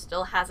 which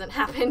still hasn't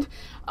happened.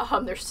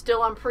 They're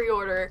still on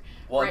pre-order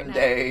right now. One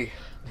day.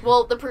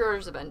 Well, the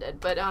pre-orders have ended,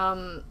 but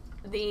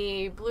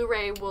the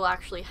Blu-ray will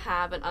actually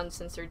have an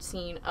uncensored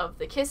scene of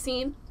the kiss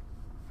scene.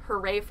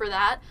 Hooray for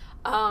that.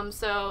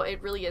 So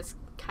it really is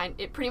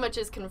it pretty much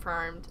is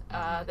confirmed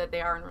that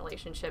they are in a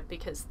relationship,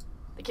 because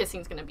the kiss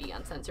scene's going to be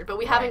uncensored. But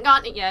we haven't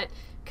gotten it yet,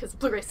 because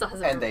Blu-ray still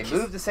hasn't. And they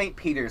moved to St.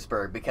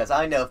 Petersburg, because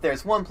I know if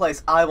there's one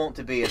place I want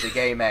to be as a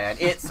gay man,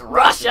 it's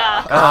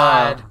Russia.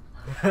 God.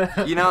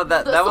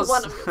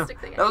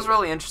 That was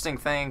really interesting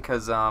thing,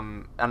 because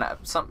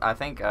I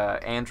think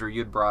Andrew,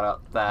 you'd brought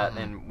up that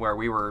and where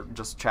we were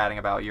just chatting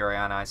about Yuri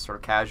on Ice sort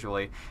of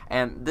casually,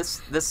 and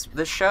this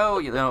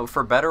show,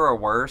 for better or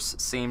worse,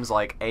 seems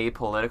like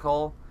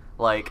apolitical.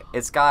 Like,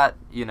 it's got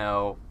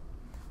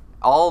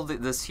all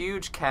this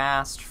huge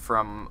cast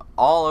from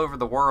all over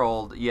the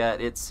world, yet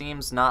it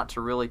seems not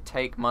to really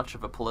take much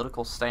of a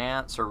political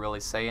stance or really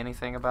say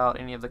anything about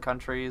any of the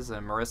countries.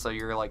 And Marissa,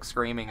 you're like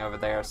screaming over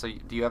there. So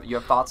do you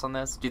have thoughts on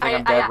this? Do you think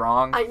I'm dead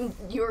wrong?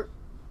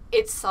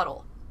 It's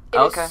subtle.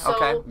 Okay.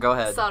 Go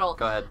ahead. Subtle.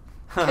 Go ahead.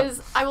 Because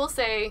I will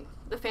say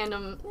the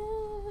fandom,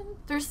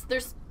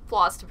 there's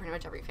flaws to pretty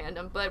much every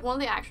fandom, but one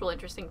of the actual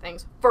interesting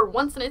things, for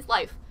once in its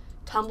life,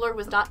 Tumblr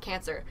was not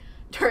cancer.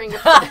 During You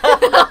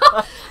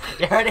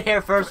heard it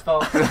here first,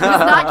 folks. It was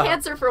not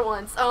cancer for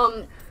once.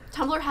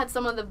 Tumblr had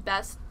some of the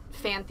best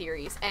fan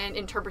theories and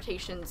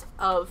interpretations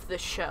of the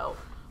show.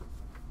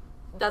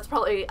 That's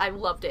probably, I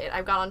loved it.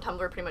 I've gone on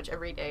Tumblr pretty much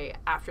every day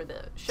after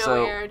the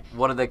show aired.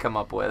 What did they come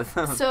up with?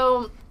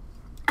 So,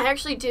 I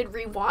actually did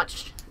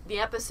rewatch the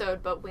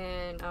episode, but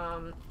when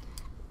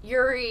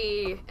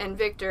Yuri and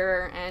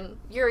Victor and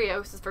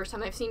Urios, is the first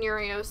time I've seen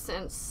Urios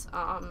since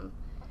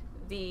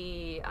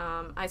the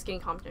ice skating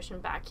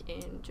competition back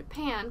in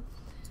Japan,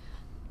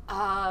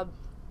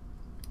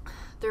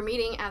 they're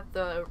meeting at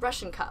the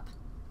Russian Cup.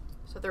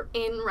 So they're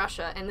in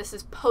Russia, and this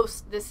is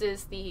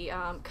the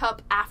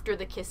cup after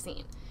the kiss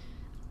scene.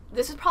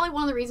 This is probably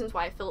one of the reasons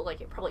why I feel like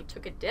it probably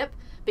took a dip,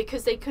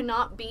 because they could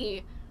not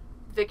be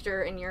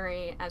Victor and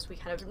Yuri as we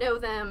kind of know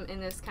them in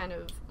this kind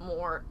of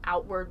more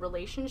outward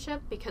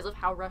relationship, because of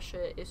how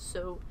Russia is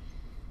so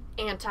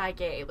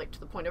anti-gay, like to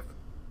the point of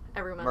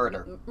everyone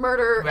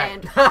murder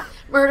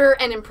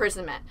and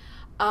imprisonment.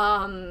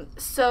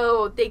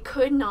 So they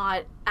could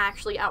not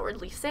actually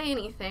outwardly say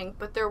anything,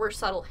 but there were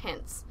subtle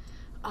hints.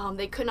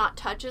 They could not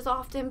touch as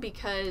often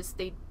because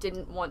they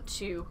didn't want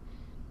to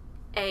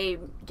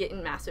get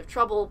in massive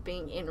trouble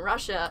being in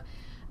Russia.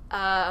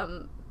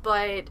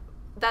 But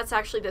that's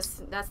actually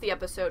that's the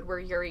episode where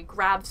Yuri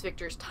grabs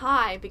Victor's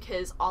tie,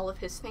 because all of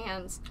his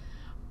fans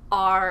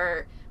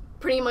are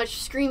pretty much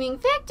screaming,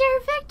 Victor,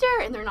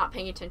 Victor, and they're not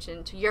paying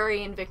attention to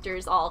Yuri, and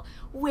Victor's all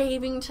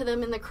waving to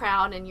them in the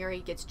crowd, and Yuri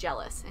gets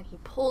jealous, and he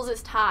pulls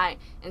his tie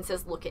and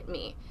says, look at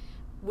me,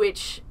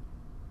 which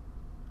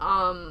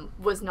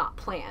was not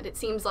planned. It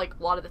seems like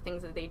a lot of the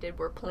things that they did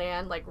were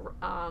planned, like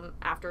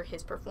after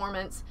his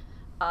performance,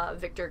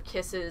 Victor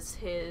kisses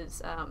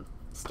his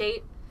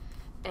skate,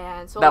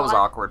 and so that was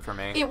awkward for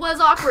me. It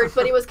was awkward,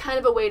 but it was kind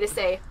of a way to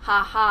say,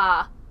 ha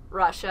ha,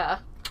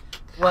 Russia.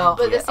 Well,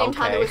 but at the same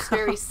time, it was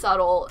very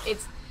subtle.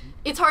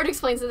 It's hard to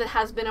explain since it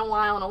has been a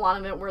while, and a lot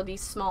of it were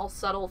these small,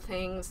 subtle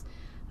things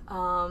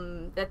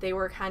that they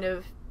were kind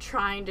of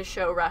trying to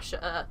show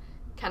Russia,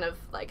 kind of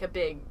like a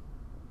big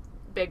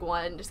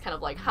one, just kind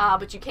of like,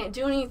 but you can't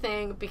do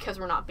anything because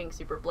we're not being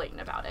super blatant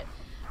about it.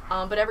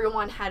 But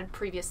everyone had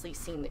previously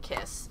seen the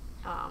kiss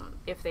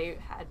if they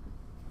had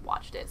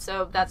watched it.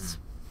 So that's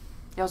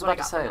Yeah, I was about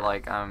to say,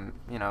 like,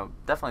 you know,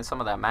 definitely some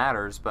of that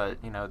matters, but,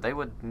 you know, they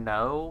would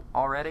know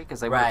already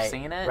because they would have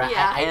seen it. Right.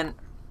 Yeah. And,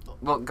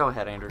 well, go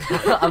ahead, Andrew.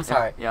 I'm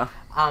sorry. Yeah.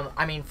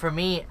 I mean, for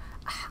me,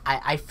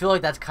 I feel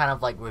like that's kind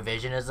of like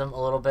revisionism a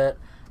little bit,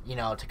 you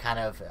know, to kind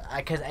of,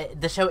 because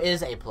the show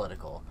is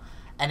apolitical.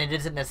 And it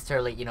isn't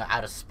necessarily, you know,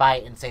 out of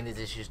spite and saying these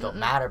issues don't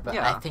matter, but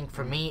I think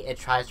for me, it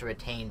tries to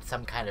retain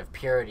some kind of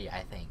purity,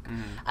 I think.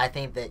 I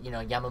think that, you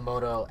know,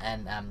 Yamamoto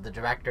and the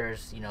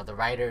directors, you know, the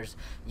writers,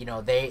 you know,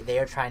 they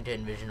are trying to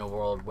envision a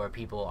world where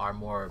people are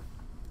more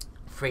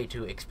free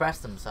to express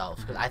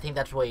themselves, because I think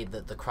that's really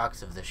the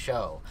crux of the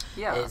show.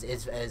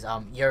 Is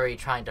Yuri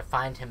trying to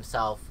find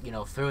himself, you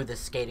know, through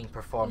this skating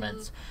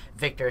performance,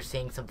 Victor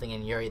seeing something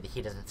in Yuri that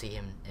he doesn't see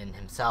him in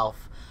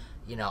himself.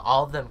 You know,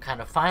 all of them kind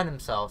of find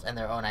themselves and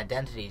their own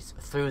identities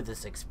through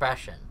this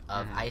expression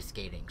of ice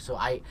skating. So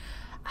I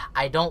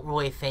don't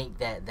really think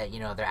that you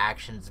know, their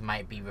actions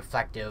might be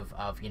reflective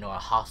of, you know, a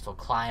hostile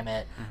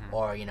climate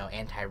or, you know,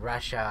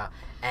 anti-Russia.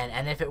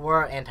 And if it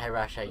were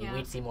anti-Russia,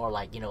 we'd see more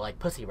like, you know, like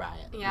Pussy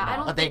Riot. Yeah, you know, I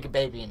don't a big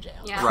baby in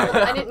jail. Yeah, Right.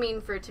 I didn't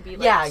mean for it to be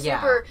like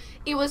super.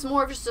 It was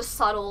more of just a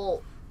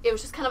subtle. It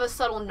was just kind of a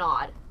subtle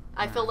nod.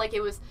 I feel like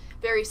it was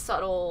very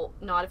subtle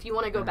nod. If you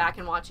want to go back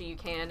and watch it, you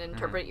can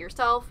interpret it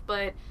yourself.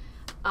 But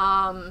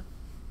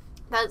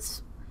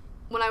that's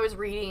when I was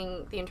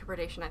reading the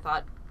interpretation, I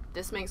thought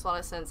this makes a lot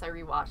of sense. I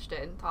rewatched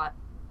it and thought,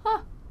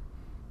 huh.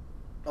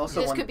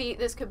 Also,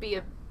 this could be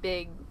a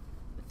big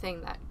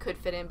thing that could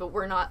fit in, but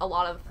we're not. A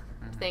lot of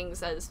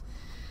things, as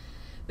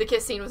the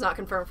kiss scene was not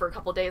confirmed for a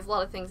couple of days. A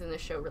lot of things in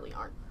this show really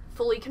aren't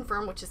fully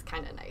confirmed, which is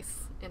kind of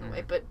nice in a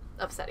way, but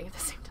upsetting at the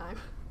same time.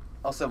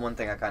 Also, one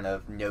thing I kind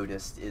of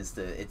noticed is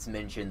that it's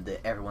mentioned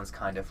that everyone's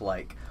kind of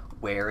like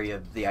wary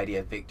of the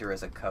idea of Victor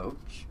as a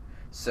coach.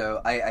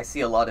 So I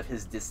see a lot of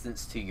his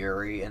distance to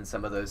Yuri in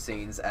some of those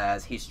scenes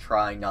as he's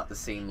trying not to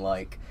seem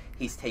like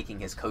he's taking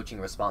his coaching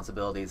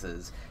responsibilities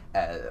as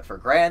for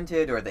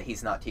granted, or that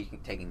he's not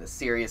taking this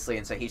seriously,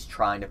 and so he's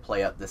trying to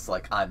play up this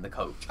like, I'm the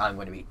coach, I'm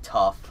going to be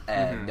tough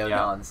and no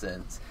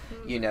nonsense,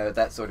 you know,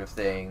 that sort of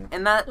thing.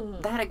 And that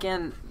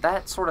again,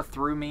 that sort of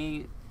threw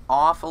me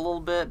off a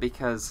little bit,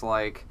 because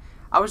like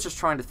I was just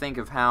trying to think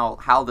of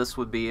how this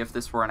would be if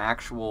this were an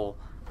actual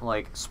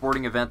like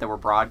sporting event that were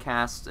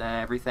broadcast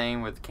and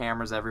everything with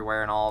cameras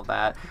everywhere and all of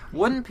that.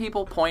 Wouldn't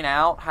people point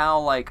out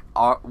how like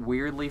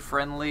weirdly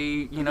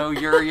friendly, you know,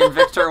 Yuri and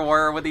Victor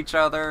were with each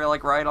other,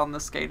 like right on the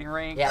skating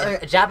rink?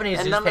 Yeah,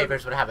 Japanese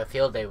newspapers would have a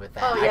field day with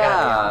that. Oh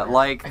yeah,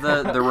 like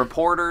the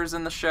reporters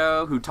in the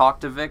show who talked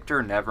to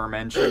Victor never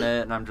mention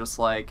it, and I'm just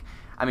like,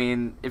 I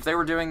mean, if they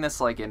were doing this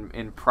like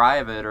in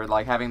private, or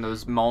like having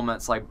those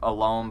moments like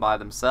alone by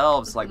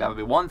themselves, like that would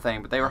be one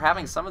thing. But they were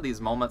having some of these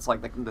moments,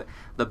 like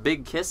the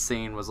big kiss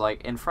scene was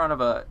like in front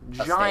of a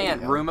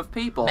giant room of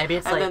people, maybe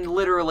it's then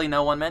literally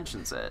no one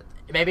mentions it.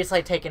 Maybe it's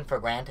like taken for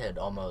granted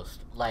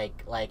almost.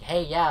 Like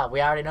hey, yeah, we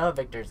already know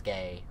Victor's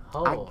gay.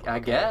 Oh, I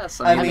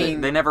guess. I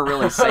mean, they never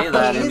really say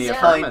that in the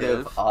affirmative. He is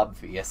kind of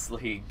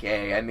obviously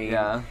gay. I mean.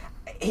 Yeah.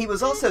 He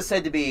was also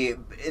said to be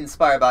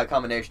inspired by a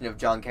combination of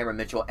John Cameron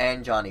Mitchell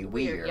and Johnny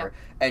Weir. Yep.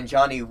 And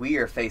Johnny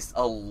Weir faced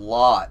a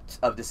lot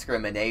of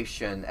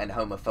discrimination and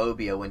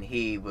homophobia when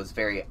he was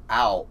very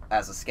out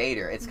as a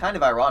skater. It's kind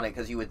of ironic,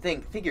 because you would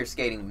think figure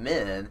skating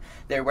men,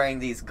 they're wearing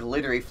these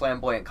glittery,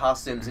 flamboyant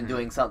costumes and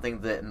doing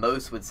something that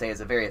most would say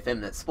is a very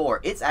effeminate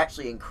sport. It's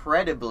actually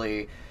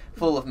incredibly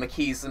full of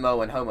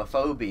machismo and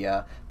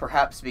homophobia,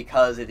 perhaps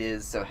because it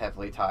is so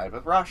heavily tied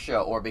with Russia,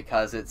 or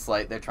because it's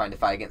like they're trying to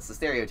fight against the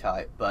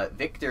stereotype. But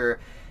Victor,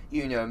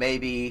 you know,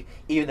 maybe,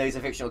 even though he's a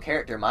fictional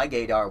character, my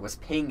gaydar was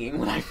pinging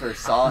when I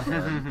first saw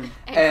him.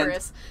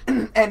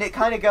 and it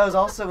kind of goes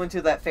also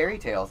into that fairy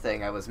tale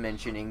thing I was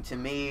mentioning. To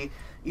me,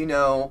 you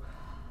know,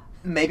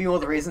 maybe one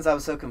of the reasons I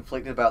was so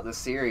conflicted about this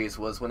series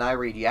was when I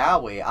read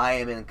Yaoi, I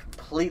am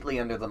completely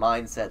under the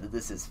mindset that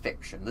this is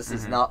fiction. This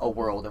is not a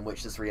world in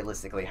which this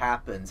realistically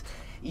happens.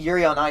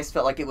 Yuri on Ice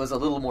felt like it was a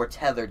little more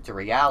tethered to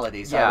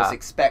reality, so I was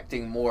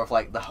expecting more of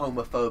like the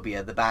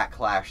homophobia, the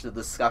backlash, the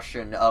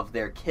discussion of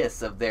their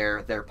kiss, of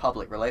their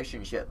public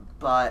relationship.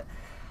 But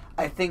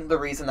I think the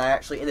reason I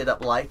actually ended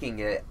up liking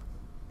it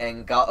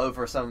and got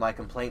over some of my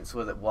complaints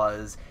with it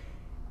was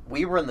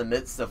we were in the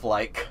midst of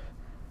like,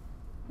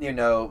 you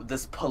know,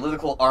 this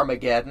political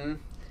Armageddon,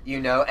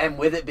 you know, and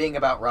with it being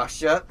about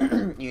Russia,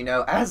 you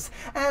know, as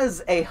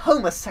a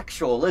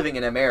homosexual living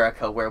in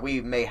America where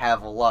we may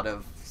have a lot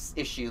of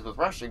issues with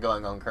Russia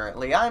going on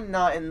currently, I'm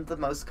not in the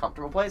most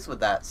comfortable place with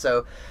that.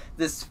 So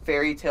this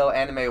fairy tale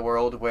anime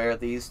world where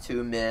these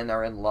two men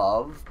are in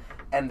love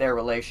and their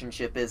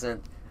relationship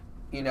isn't,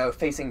 you know,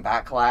 facing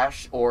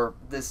backlash or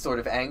this sort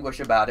of anguish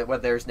about it, where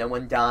there's no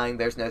one dying,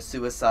 there's no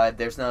suicide,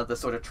 there's none of the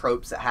sort of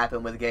tropes that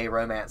happen with gay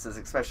romances,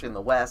 especially in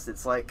the West.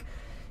 It's like,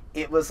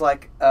 it was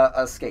like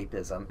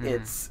escapism.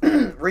 It's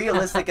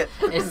realistic.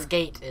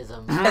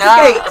 Escapism.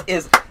 Escape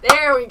is...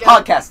 There we go.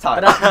 Podcast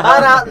time.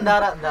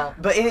 No.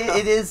 But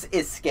it is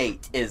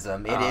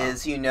escapism. It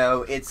is, you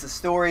know, it's a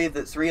story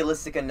that's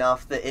realistic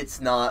enough that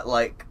it's not,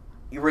 like,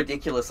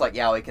 ridiculous like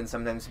Yaoi can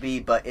sometimes be,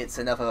 but it's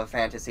enough of a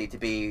fantasy to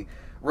be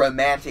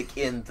romantic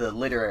in the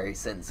literary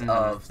sense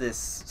of this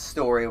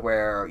story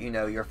where, you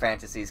know, your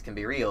fantasies can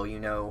be real. You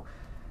know,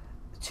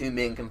 two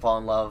men can fall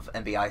in love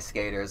and be ice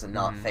skaters and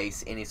not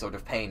face any sort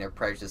of pain or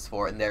prejudice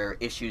for it, and their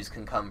issues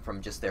can come from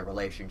just their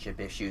relationship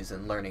issues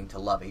and learning to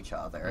love each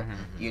other.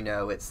 You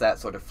know, it's that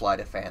sort of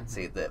flight of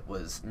fancy that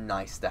was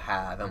nice to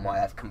have, and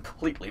why I've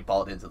completely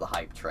bought into the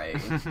hype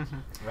train.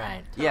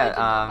 Right. Yeah.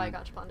 I did not buy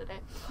Gachapon today.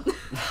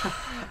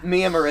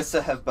 Me and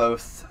Marissa have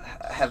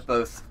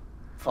both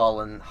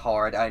fallen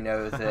hard. I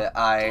know that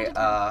I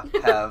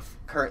have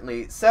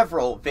currently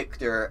several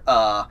Victor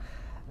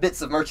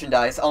bits of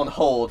merchandise on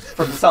hold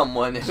from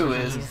someone who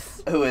is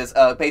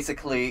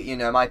basically, you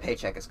know, my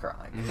paycheck is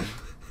crying.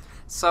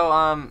 So,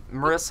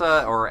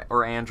 Marissa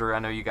or Andrew, I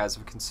know you guys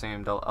have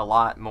consumed a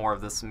lot more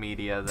of this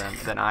media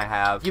than I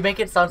have. You make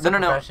it sound so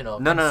professional.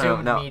 No.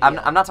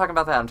 I'm not talking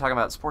about that. I'm talking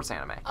about sports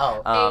anime.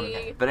 Oh.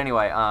 Hey. But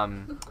anyway,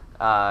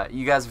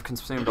 you guys have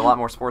consumed a lot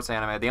more sports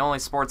anime. The only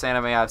sports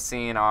anime I've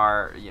seen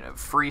are, you know,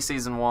 Free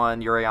Season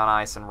 1, Yuri on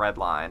Ice, and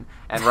Redline.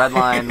 And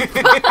Redline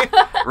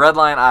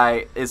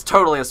is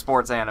totally a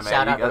sports anime.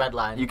 Shout out to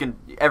Redline.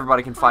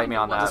 Everybody can fight me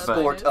on that. The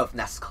sport of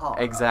NASCAR.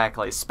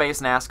 Exactly.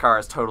 Space NASCAR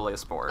is totally a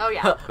sport. Oh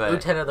yeah. But,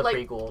 Lieutenant of the like,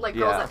 prequel. Like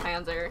Girls at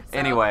Panzer. So.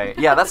 Anyway,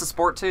 yeah, that's a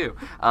sport too.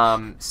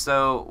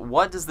 So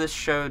what does this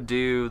show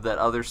do that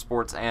other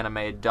sports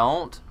anime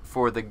don't,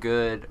 for the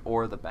good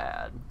or the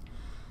bad?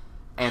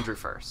 Andrew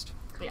first.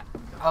 Yeah.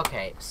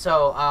 Okay,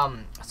 so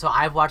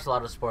I've watched a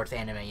lot of sports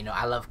anime. You know,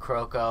 I love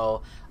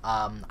Kuroko.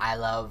 I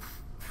love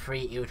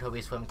Free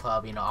Iwatobi Swim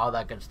Club. You know, all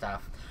that good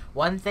stuff.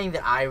 One thing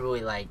that I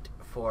really liked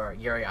for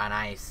Yuri on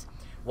Ice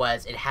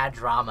was it had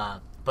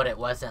drama, but it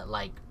wasn't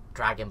like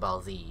Dragon Ball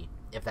Z,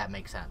 if that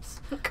makes sense.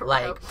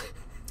 Like,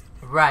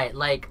 right,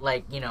 like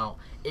you know,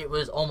 it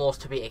was almost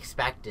to be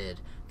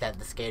expected that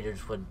the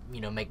skaters would,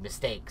 you know, make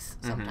mistakes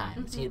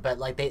sometimes. But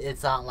like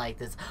it's not like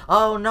this,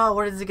 oh no,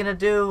 what is he gonna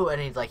do? And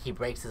he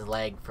breaks his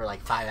leg for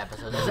like 5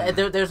 episodes.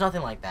 There's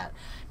nothing like that,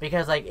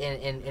 because like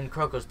in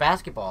Kuroko's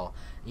basketball,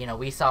 you know,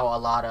 we saw a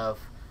lot of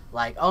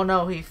like, oh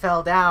no, he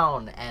fell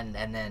down, and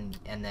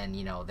then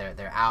you know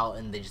they're out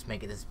and they just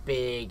make it this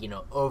big, you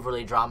know,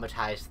 overly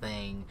dramatized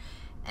thing,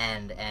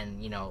 and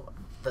you know.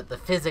 The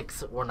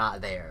physics were not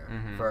there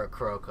for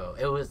Kuroko.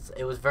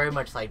 It was very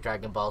much like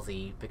Dragon Ball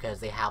Z, because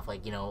they have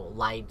like, you know,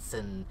 lights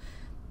and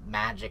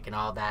magic and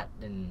all that.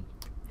 And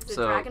is it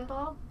Dragon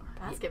Ball?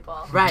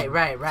 Basketball. Right.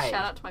 Shout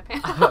out to my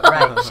pants.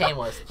 Right,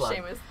 shameless plug.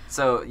 Shameless.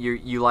 So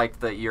you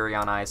liked that Yuri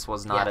on Ice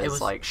was not as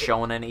like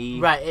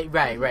shonen-y?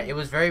 Right. It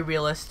was very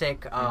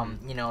realistic.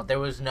 You know, there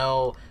was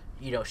no,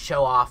 you know,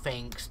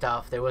 show-offing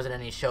stuff. There wasn't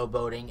any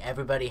showboating.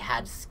 Everybody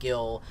had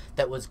skill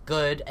that was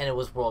good, and it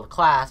was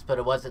world-class, but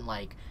it wasn't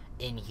like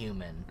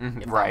inhuman,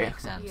 if that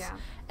makes sense. Yeah.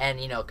 And,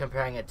 you know,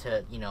 comparing it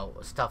to, you know,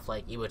 stuff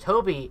like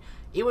Iwatobi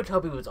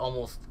was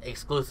almost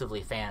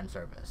exclusively fan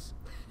service.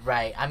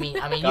 Right. I mean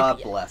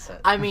God bless it.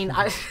 I mean,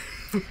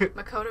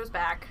 Makoto's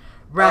back.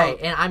 Right.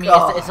 Oh, and I mean,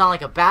 it's not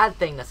like a bad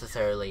thing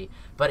necessarily,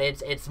 but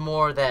it's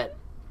more that,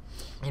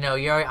 you know,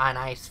 Yuri on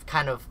Ice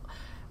kind of,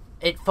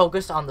 it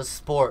focused on the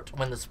sport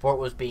when the sport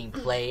was being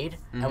played,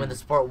 and when the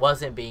sport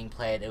wasn't being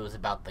played, it was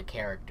about the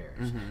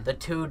characters. The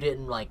two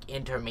didn't like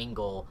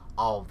intermingle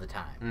all of the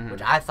time,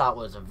 which I thought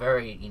was a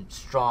very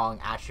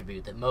strong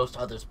attribute that most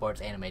other sports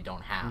anime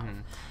don't have.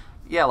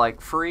 Yeah,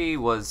 like Free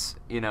was,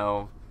 you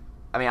know,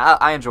 I mean,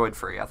 I enjoyed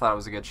Free. I thought it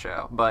was a good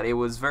show, but it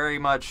was very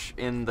much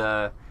in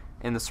the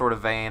sort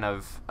of vein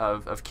of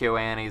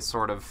KyoAni's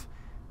sort of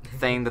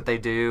thing that they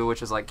do,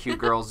 which is like cute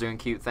girls doing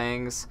cute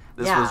things.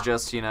 This was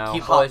just, you know,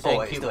 cute hot boys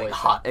boys cute doing boys.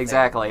 hot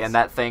exactly, things. and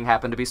that thing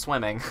happened to be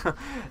swimming.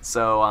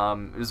 So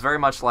it was very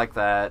much like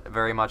that,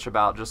 very much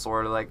about just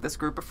sort of like this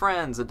group of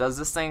friends that does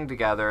this thing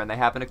together, and they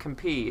happen to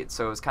compete.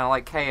 So it was kind of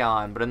like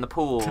K-On, but in the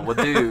pool with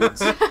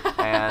dudes,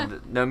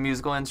 and no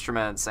musical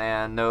instruments,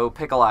 and no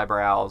pickle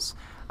eyebrows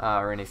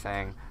or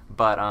anything.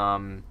 But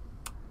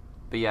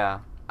yeah.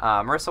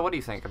 Marissa, what do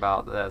you think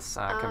about this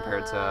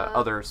compared to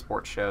other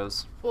sports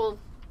shows? Well,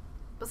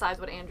 besides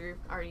what Andrew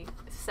already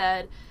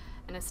said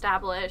and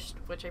established,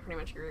 which I pretty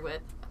much agree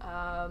with,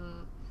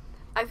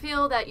 I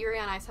feel that Yuri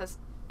on Ice has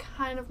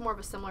kind of more of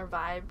a similar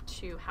vibe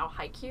to how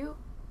Haikyuu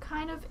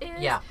kind of is.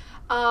 Yeah.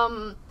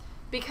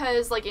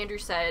 Because, like Andrew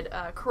said,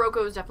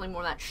 Kuroko is definitely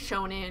more that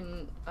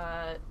shonen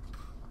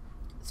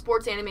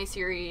sports anime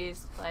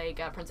series, like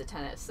Prince of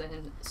Tennis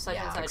and such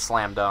and such. Like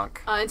Slam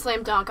Dunk. And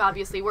Slam Dunk,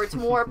 obviously, where it's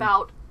more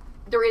about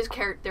there is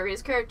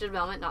character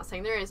development. Not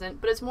saying there isn't,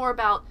 but it's more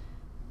about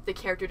the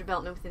character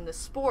development within the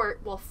sport.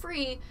 While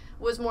Free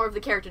was more of the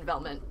character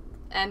development,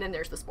 and then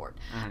there's the sport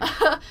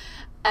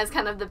as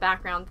kind of the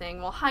background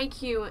thing. While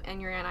Haikyuu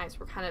and Yuri on Ice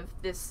were kind of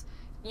this.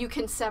 You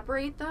can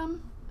separate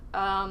them.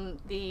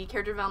 The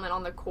character development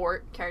on the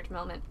court, character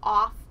development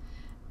off,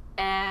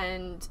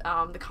 and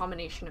the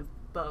combination of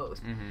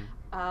both.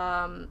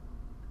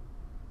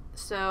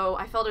 So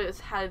I felt it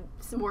had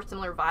some more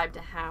similar vibe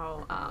to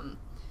how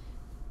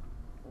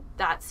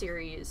that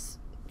series,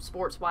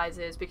 sports-wise,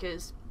 is,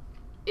 because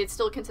it's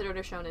still considered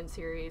a shonen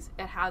series.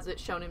 It has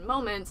its shonen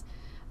moments,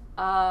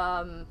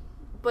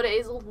 but it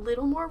is a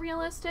little more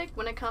realistic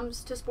when it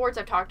comes to sports.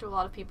 I've talked to a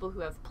lot of people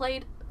who have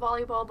played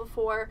volleyball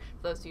before.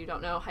 For those of you who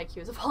don't know, Haikyuu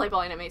is a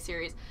volleyball anime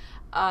series.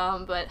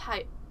 But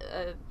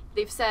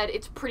they've said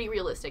it's pretty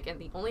realistic, and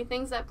the only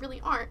things that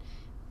really aren't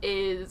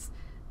is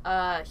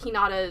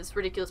Hinata's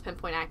ridiculous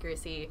pinpoint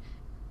accuracy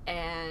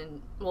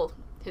and, well,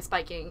 his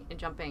spiking and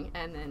jumping,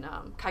 and then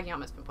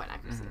Kageyama's pinpoint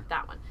accuracy. Mm-hmm.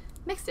 That one.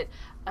 Mixed it.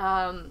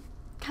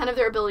 Kind of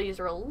their abilities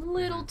are a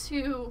little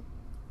too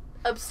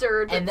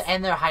absurd.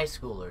 And they're high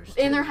schoolers,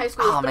 too. And they're high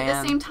schoolers, but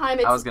at the same time,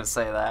 it's... I was going to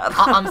say that.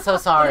 I'm so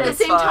sorry. But at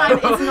the same time,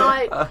 it's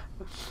not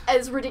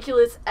as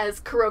ridiculous as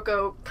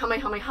Kuroko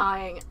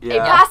Kamehamehaing a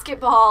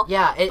basketball.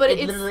 Yeah, it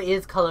literally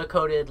is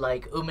color-coded,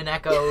 like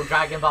Umineko,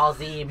 Dragon Ball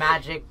Z,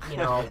 Magic,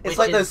 It's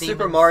like those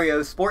Super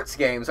Mario sports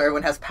games where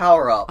everyone has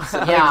power-ups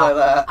and things like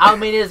that.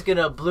 Almina's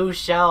gonna blue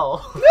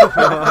shell. Oh,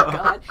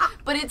 God.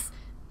 But it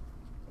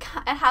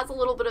has a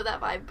little bit of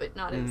that vibe, but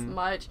not as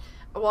much.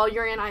 While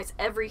Yuri on Ice,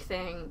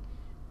 everything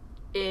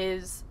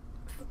is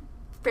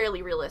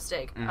fairly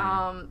realistic.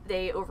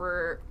 They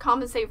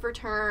overcompensate for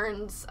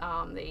turns.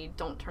 They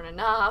don't turn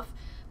enough.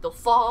 They'll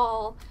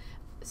fall.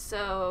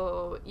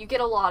 So you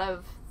get a lot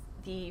of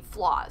the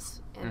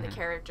flaws in the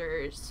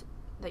characters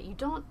that you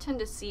don't tend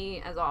to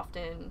see as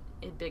often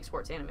in big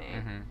sports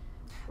anime.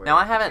 Now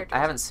I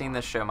haven't seen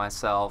this show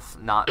myself,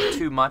 not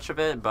too much of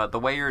it, but the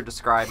way you're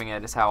describing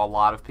it is how a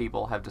lot of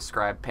people have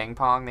described Ping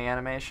Pong, the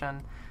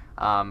animation,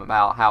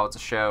 about how it's a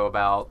show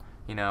about,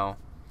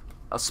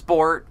 a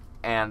sport,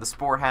 and the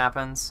sport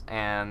happens,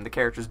 and the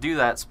characters do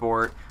that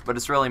sport, but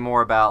it's really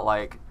more about,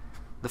 like,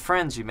 the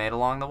friends you made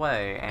along the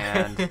way,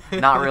 and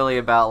not really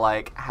about,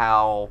 like,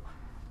 how,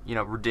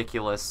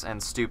 ridiculous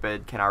and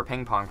stupid can our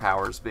ping pong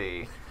powers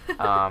be.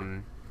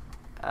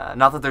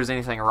 Not that there's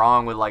anything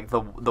wrong with, like,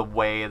 the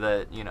way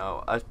that,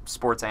 a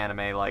sports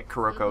anime like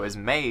Kuroko is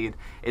made.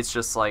 It's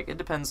just, like, it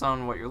depends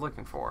on what you're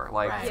looking for.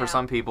 Like, for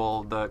some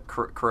people, the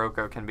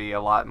Kuroko can be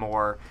a lot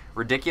more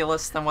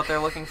ridiculous than what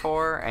they're looking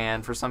for,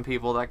 and for some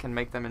people, that can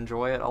make them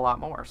enjoy it a lot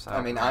more. So I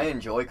mean, I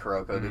enjoy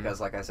Kuroko because,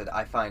 like I said,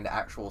 I find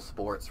actual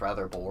sports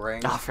rather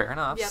boring. Oh, fair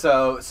enough. Yep.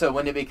 So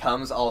when it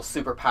becomes all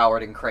super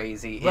powered and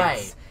crazy,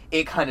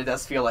 it kind of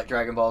does feel like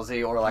Dragon Ball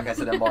Z, or like I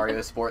said, in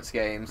Mario sports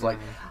games. Like,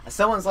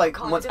 someone's like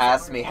once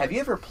asked me, "Have you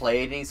ever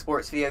played any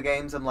sports video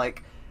games?" I'm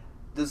like,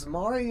 does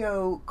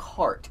Mario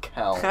Kart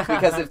count?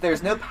 Because if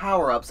there's no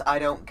power-ups, I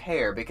don't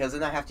care, because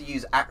then I have to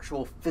use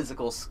actual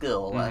physical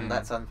skill, and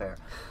that's unfair.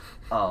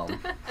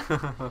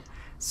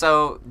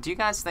 So, do you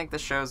guys think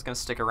this show is going to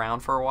stick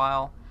around for a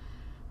while?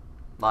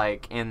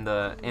 Like, in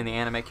the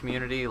anime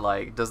community?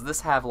 Like, does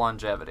this have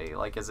longevity?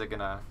 Like, is it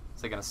gonna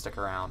stick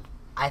around?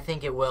 I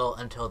think it will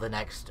until the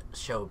next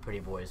show, Pretty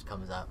Boys,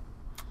 comes up.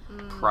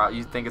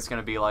 You think it's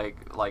going to be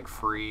like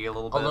Free a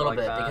little bit? A little like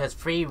bit, that? because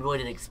Free really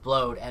did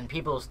explode, and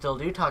people still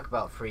do talk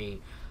about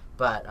Free,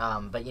 but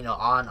on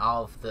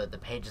all of the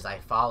pages I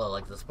follow,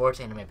 like the sports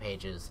anime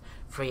pages,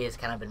 Free has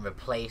kind of been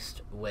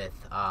replaced with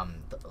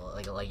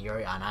like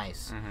Yuri on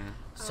Ice.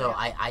 So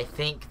I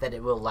think that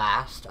it will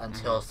last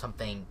until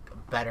something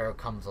better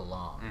comes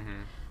along.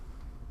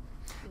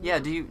 Yeah,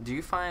 do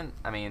you find,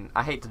 I mean,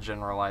 I hate to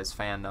generalize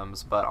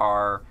fandoms, but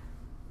are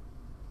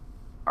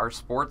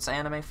sports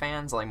anime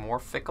fans, like, more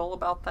fickle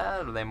about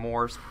that? Are they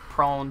more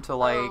prone to,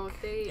 like,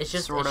 it's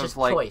just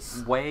like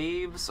choice.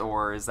 Waves,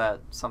 or is that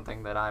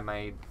something that I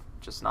may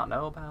just not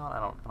know about?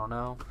 I don't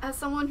know. As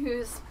someone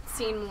who's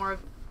seen more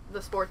of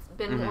the sports,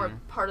 been more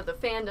part of the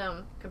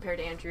fandom compared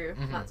to Andrew,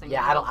 not saying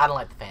I don't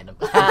like the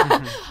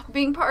fandom.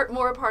 Being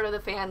more a part of the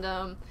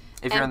fandom.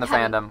 If you're in the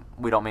fandom,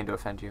 we don't mean to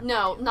offend you.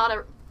 No,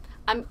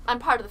 I'm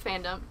part of the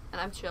fandom,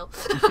 and I'm chill.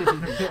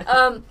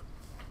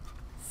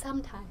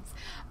 Sometimes.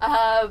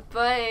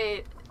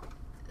 But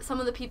some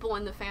of the people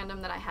in the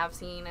fandom that I have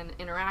seen and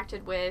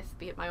interacted with,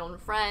 be it my own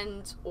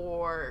friends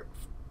or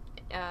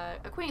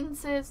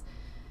acquaintances,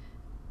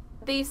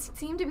 they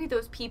seem to be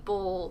those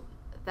people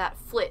that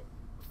flit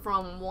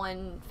from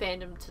one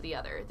fandom to the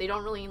other. They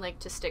don't really like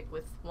to stick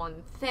with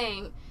one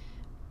thing.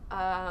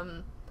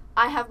 I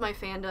have my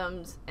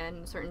fandoms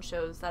and certain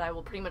shows that I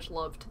will pretty much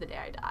love to the day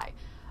I die.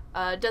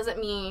 Doesn't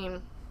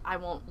mean I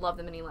won't love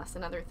them any less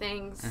than other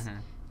things.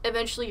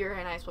 Eventually, Yuri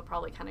on Ice will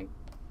probably kind of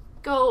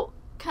go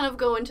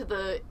into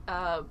the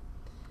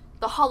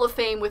Hall of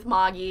Fame with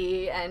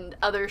Magi and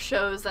other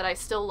shows that I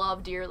still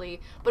love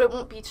dearly, but it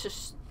won't be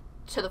just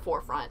to the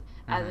forefront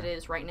as it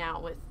is right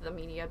now, with the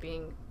media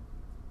being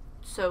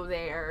so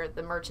there,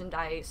 the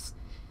merchandise,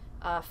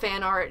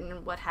 fan art,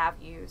 and what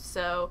have you.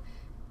 So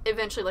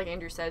eventually, like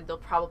Andrew said,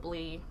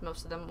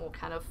 most of them will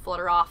kind of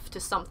flutter off to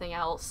something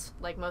else,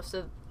 like most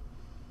of,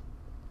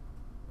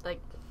 like,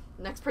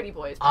 next Pretty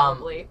Boys,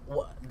 probably.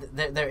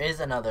 There is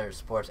another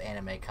sports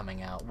anime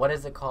coming out. What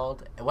is it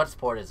called? What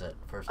sport is it,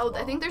 first of all?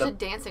 I think there's a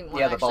dancing one,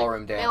 Yeah, actually. the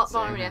ballroom dance.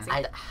 Ballroom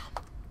dancing.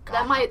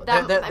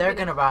 They're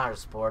gonna run out of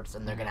sports,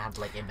 and they're gonna have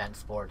to, like, invent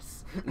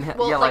sports.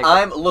 Well, yeah, like,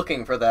 I'm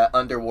looking for that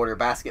underwater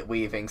basket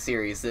weaving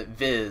series that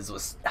Viz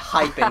was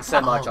hyping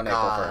so much on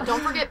April 1st.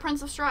 Don't forget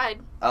Prince of Stride.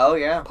 Oh,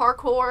 yeah.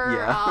 Parkour,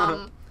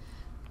 Yeah.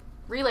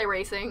 relay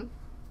racing.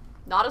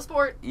 Not a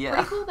sport. Yeah.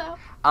 Pretty cool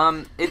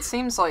though. It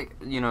seems like,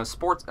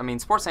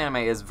 sports anime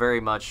is very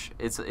much,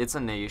 it's a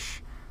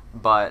niche,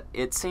 but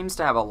it seems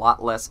to have a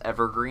lot less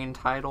evergreen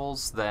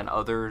titles than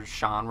other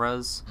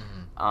genres.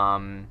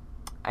 And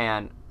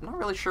I'm not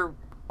really sure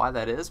why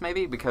that is.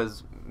 Maybe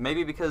because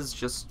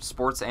just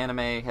sports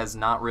anime has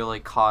not really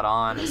caught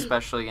on,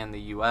 especially in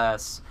the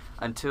US,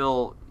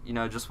 until,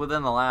 just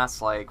within the last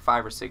like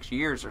 5 or 6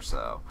 years or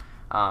so.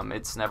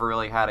 It's never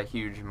really had a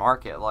huge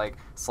market. Like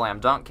Slam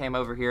Dunk came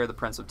over here, The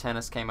Prince of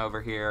Tennis came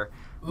over here.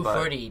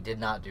 Ufurdi did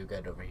not do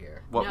good over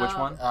here. Which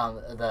one?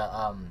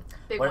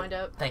 Big Wind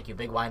Up. Thank you,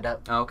 Big Wind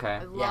Up. Okay.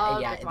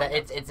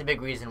 It's a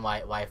big reason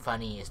why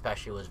Funny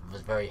especially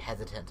was very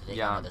hesitant to take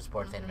another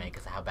sports anime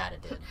because of how bad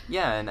it did.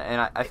 Yeah, and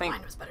I think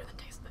Wind was better than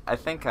Taste. I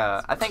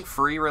think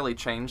Free really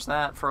changed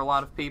that for a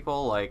lot of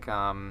people. Like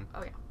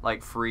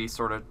like Free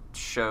sort of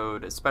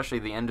showed, especially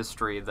the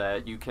industry,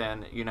 that you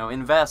can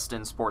invest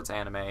in sports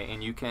anime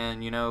and you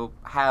can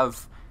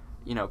have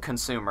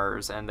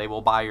consumers and they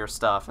will buy your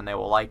stuff and they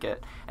will like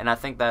it. And I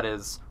think that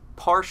is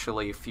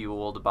partially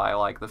fueled by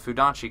like the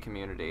Fudanshi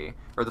community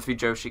or the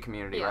Fujoshi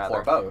community rather,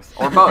 or both,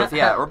 or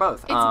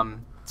both.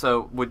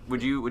 So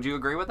would you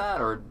agree with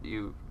that, or do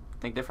you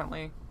think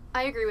differently?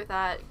 I agree with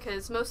that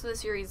because most of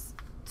the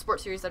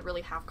sports series that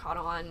really have caught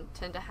on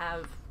tend to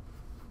have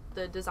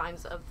the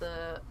designs of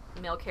the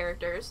male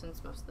characters,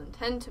 since most of them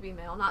tend to be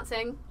male. Not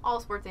saying all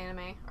sports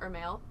anime are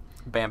male.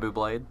 Bamboo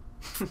Blade.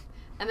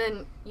 And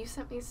then you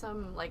sent me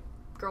some like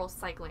girls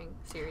cycling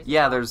series.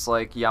 Yeah, there's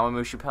like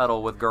Yawamushi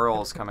Pedal with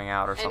girls coming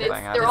out or something. Does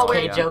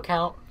Keijo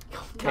count?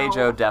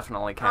 Keijo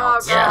definitely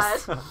counts. Oh,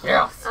 God.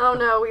 Yes. Oh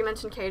no, we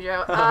mentioned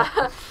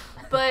Keijo.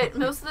 But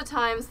most of the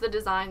times the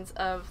designs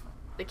of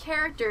the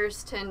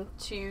characters tend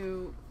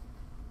to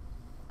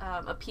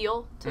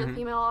appeal to the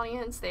female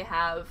audience. They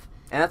have...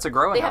 And that's a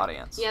growing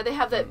audience. Yeah, they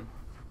have that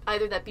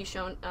either that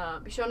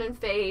Bishonen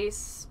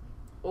face,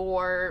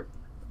 or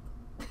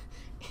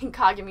in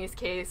Kagumi's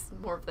case,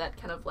 more of that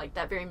kind of like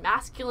that very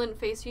masculine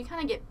face. So you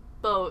kind of get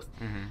both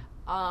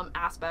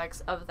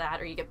aspects of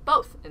that, or you get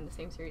both in the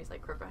same series.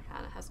 Like Kuroko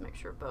kind of has a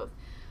mixture of both.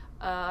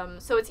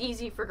 So it's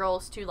easy for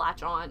girls to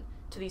latch on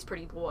to these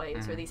pretty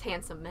boys or these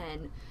handsome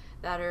men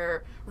that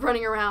are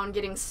running around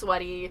getting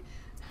sweaty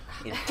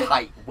in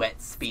tight, wet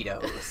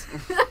Speedos.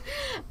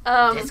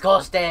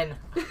 Disgusting.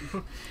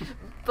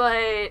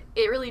 But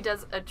it really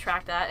does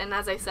attract that, and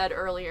as I said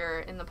earlier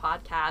in the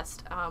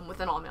podcast, with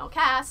an all-male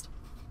cast,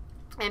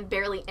 and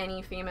barely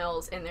any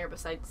females in there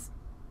besides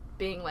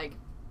being like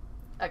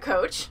a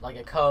coach. Like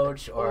a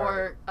coach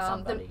or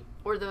somebody.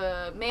 Or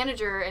the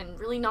manager, and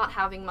really not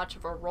having much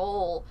of a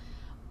role.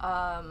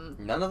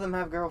 None of them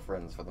have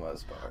girlfriends for the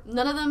most part.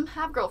 None of them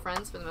have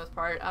girlfriends for the most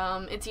part.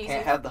 It's easy.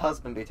 Can't have the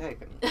husband be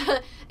taken.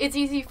 It's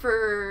easy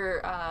for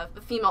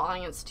the female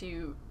audience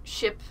to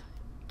ship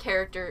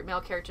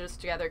male characters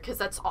together, because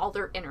that's all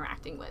they're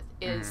interacting with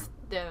is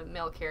the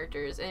male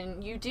characters.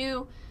 And you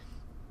do,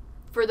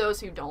 for those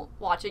who don't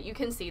watch it, you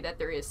can see that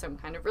there is some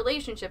kind of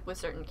relationship with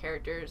certain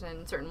characters,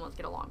 and certain ones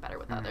get along better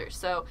with others.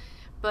 So,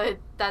 but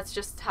that's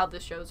just how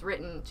the show's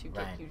written to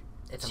get you.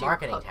 It's a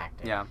marketing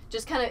tactic. Yeah.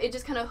 It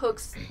just kind of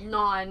hooks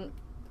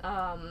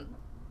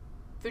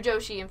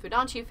Fujoshi and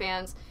Fudanshi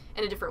fans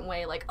in a different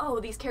way. Like, oh,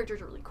 these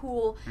characters are really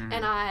cool,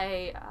 and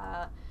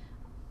I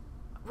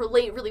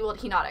relate really well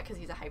to Hinata because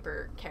he's a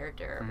hyper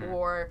character.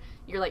 Or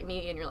you're like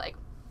me and you're like,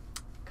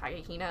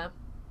 Kagehina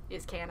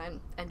is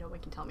canon and no one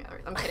can tell me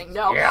otherwise. I'm kidding.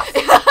 No.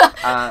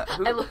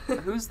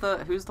 Who's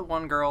the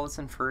one girl that's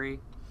in Free?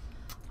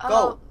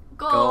 Go.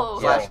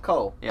 Slash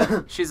Cole.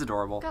 Yeah, she's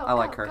adorable. I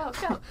like her.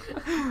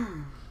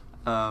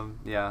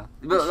 Yeah,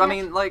 but I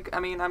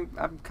mean,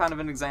 I'm kind of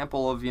an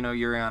example of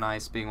Yuri on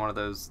Ice being one of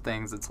those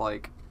things that's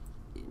like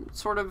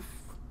sort of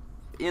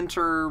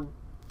inter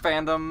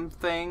fandom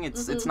thing.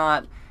 It's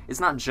not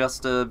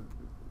just a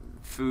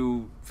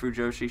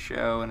Fujoshi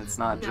show, and it's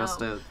not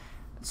just a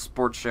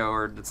sports show,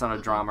 or it's not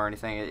a drama or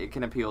anything. It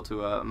can appeal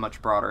to a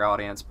much broader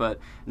audience. But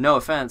no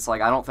offense,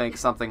 like I don't think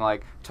something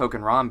like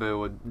Token Ranbu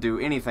would do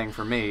anything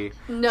for me.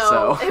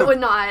 No, it would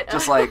not.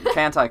 Just like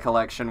Kantai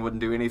Collection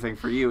wouldn't do anything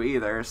for you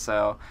either.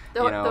 So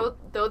though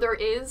there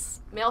is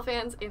male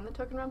fans in the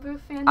Token Ranbu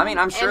fandom. I mean,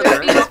 I'm sure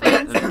there is is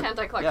fans in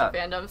Kantai Collection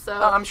fandom. So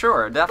I'm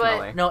sure,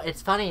 definitely. But, no,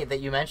 it's funny that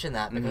you mentioned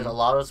that because a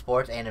lot of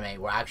sports anime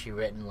were actually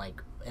written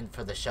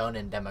for the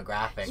shonen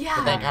demographic,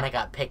 but then kind of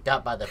got picked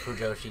up by the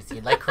Fujoshi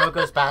scene. Like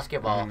Kuroko's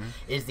Basketball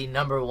is the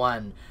number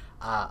one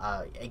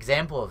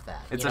example of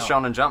that. It's a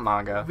Shonen Jump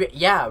manga.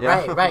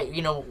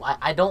 Right.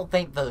 I don't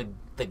think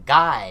the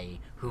guy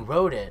who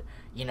wrote it,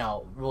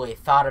 really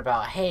thought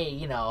about,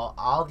 hey,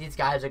 all these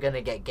guys are gonna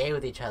get gay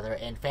with each other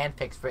and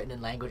fanfics written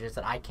in languages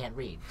that I can't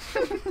read.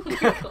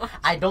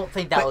 I don't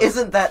think that but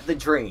isn't that the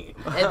dream?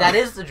 That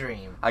is the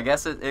dream. I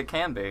guess it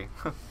can be.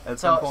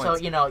 So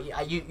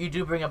you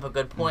do bring up a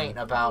good point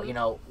about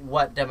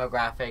what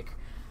demographic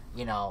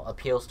you know,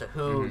 appeals to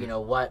who, you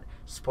know, what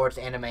sports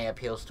anime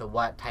appeals to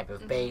what type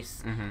of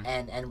base,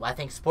 and I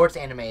think sports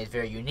anime is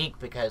very unique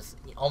because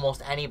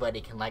almost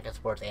anybody can like a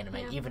sports anime,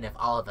 even if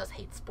all of us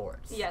hate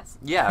sports. Yes.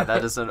 Yeah,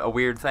 that is a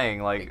weird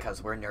thing. Like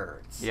because we're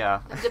nerds.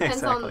 Yeah. It depends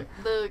exactly.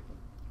 on the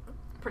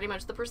pretty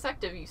much the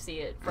perspective you see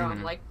it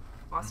from. Like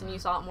Austin, you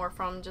saw it more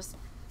from just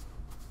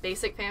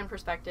basic fan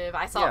perspective.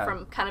 I saw it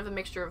from kind of a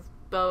mixture of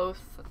both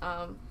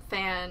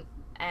fan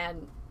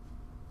and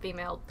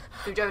female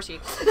fujoshi.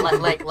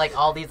 like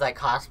all these like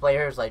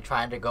cosplayers like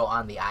trying to go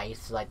on the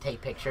ice to like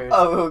take pictures.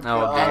 Oh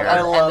god, dear.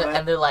 I love it.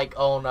 And they're like,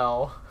 oh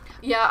no.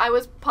 Yeah, I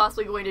was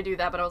possibly going to do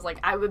that, but I was like,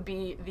 I would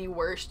be the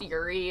worst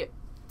Yuri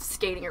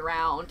skating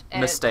around.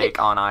 And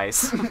Mistake on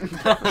ice.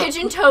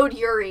 Pigeon-toed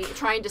Yuri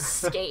trying to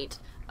skate.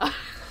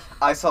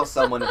 I saw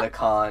someone at a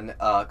con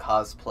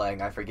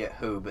cosplaying, I forget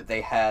who, but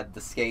they had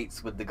the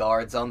skates with the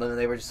guards on them, and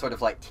they were just sort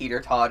of like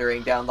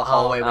teeter-tottering down the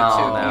hallway with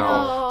two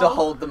people to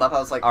hold them up. I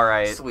was like, all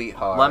right,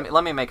 sweetheart.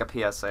 Let me make a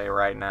PSA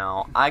right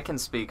now. I can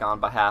speak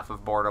on behalf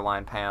of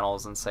Borderline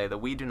Panels and say that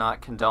we do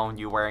not condone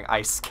you wearing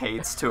ice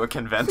skates to a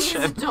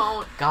convention. Please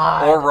don't.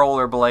 God. Or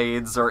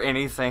rollerblades or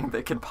anything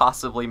that could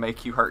possibly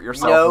make you hurt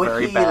yourself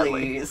very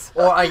badly.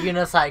 Or a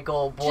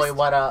unicycle, boy, Just-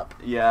 what up?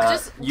 Yeah,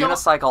 Just don't-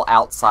 unicycle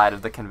outside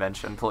of the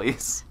convention,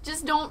 please.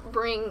 Just don't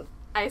bring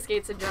ice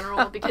skates in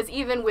general, because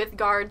even with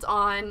guards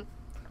on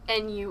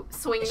and you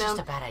swing It's them,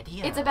 just a bad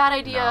idea. it's a bad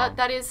idea. No.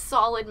 That is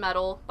solid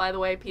metal, by the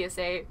way,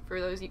 PSA,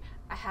 for those of you.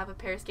 I have a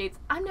pair of skates.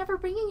 I'm never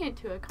bringing it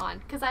to a con,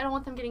 because I don't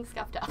want them getting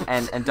scuffed up.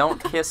 And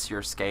don't kiss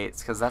your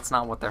skates, because that's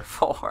not what they're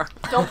for.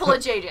 Don't pull a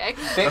JJ.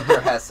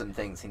 Victor has some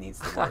things he needs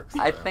to work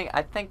through.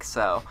 I think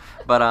so.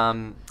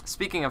 But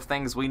speaking of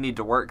things we need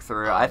to work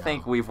through, I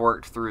think we've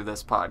worked through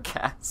this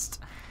podcast.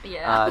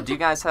 Yeah. Do you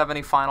guys have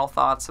any final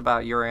thoughts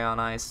about Yuri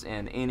on Ice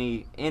in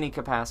any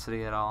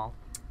capacity at all?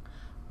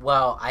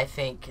 Well, I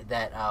think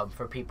that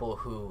for people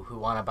who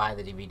want to buy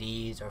the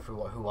DVDs or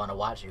who want to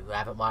watch it, who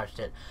haven't watched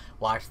it,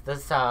 watch the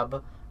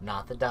sub,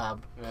 not the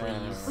dub.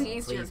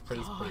 Please,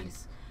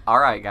 please. All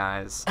right,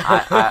 guys.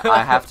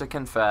 I have to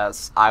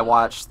confess, I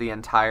watched the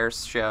entire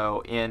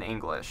show in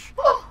English.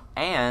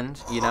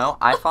 And, you know,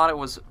 I thought it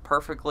was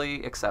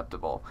perfectly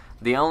acceptable.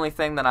 The only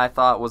thing that I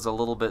thought was a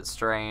little bit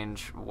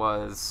strange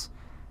was...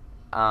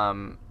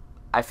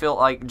 I feel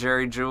like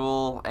Jerry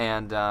Jewell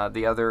and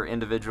the other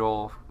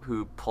individual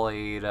who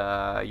played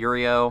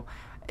Yurio,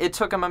 it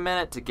took them a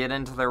minute to get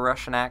into their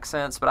Russian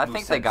accents, but I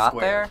think they got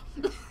there.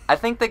 I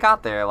think they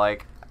got there.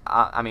 Like,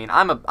 I mean,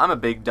 I'm a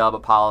big dub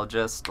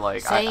apologist.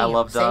 Like, I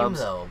love dubs.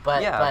 Same though,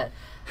 but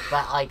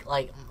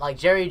like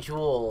Jerry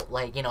Jewell,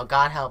 like, you know,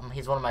 God help him,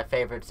 he's one of my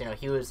favorites. You know,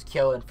 he was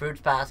Kyo in Fruits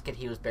Basket.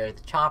 He was Barry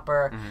the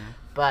Chopper,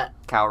 but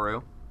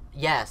Kaoru.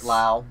 yes,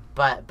 Lao.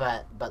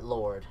 but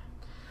Lord.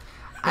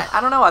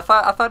 I don't know. I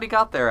thought he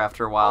got there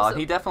after a while, Also, and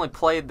he definitely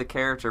played the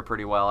character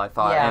pretty well. I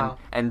thought, Yeah.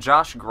 and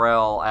Josh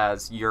Grell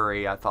as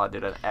Yuri, I thought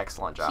did an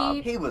excellent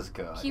job. He was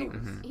good.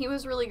 He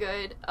was really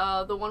good.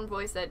 The one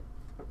voice that,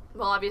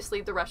 well,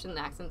 obviously the Russian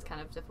accent's kind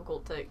of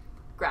difficult to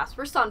grasp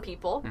for some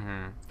people.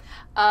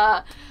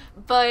 But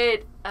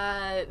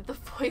the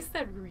voice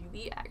that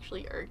really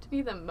actually irked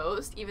me the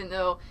most, even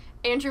though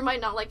Andrew might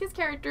not like his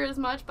character as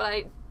much, but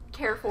I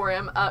care for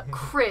him,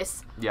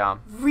 Chris. Yeah.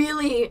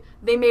 Really,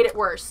 they made it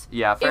worse.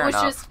 Yeah, fair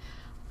enough. It was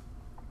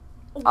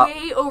just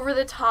way over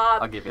the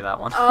top. I'll give you that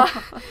one.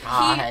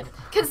 God.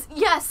 Because,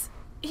 yes,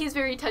 he's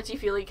very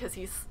touchy-feely because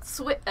he's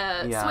Swiss.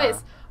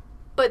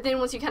 But then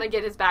once you kind of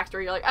get his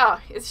backstory, you're like, oh,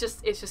 it's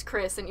just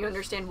Chris, and you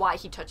understand why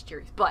he touched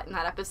Yuri's butt in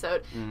that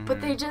episode. But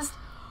they just...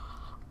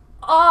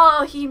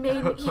 Oh, he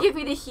gave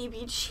me the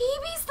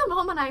heebie-jeebies the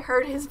moment I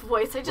heard his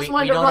voice. I just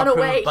wanted to run away.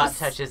 We don't approve butt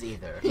touches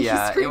either.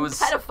 Yeah, it was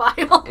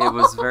pedophile.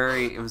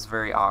 it was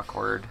very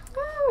awkward,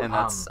 and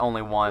that's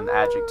only one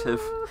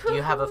adjective. Do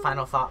you have a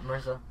final thought,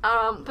 Marissa?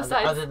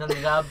 Besides, Other than the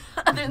dub?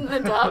 other than the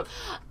dub,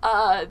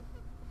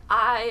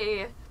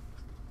 I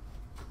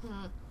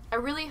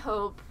really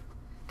hope,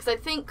 because I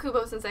think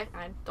Kubo Sensei,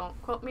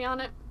 don't quote me on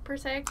it per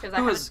se, because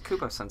Who is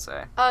Kubo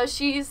Sensei?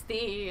 She's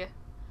the...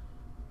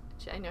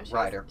 I know she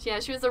writer.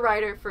 She was the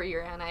writer for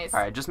Yuri on Ice. All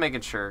right, just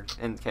making sure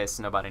in case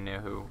nobody knew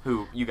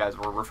who you guys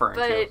were referring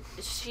to.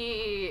 But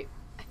she,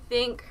 I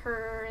think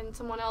her and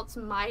someone else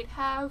might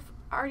have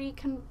already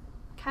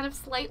kind of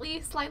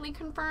slightly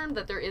confirmed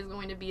that there is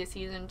going to be a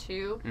season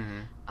 2.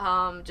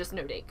 Just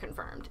no date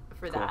confirmed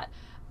for that.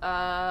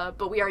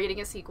 But we are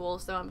getting a sequel,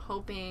 so I'm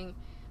hoping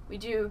we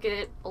do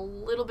get a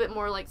little bit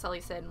more, like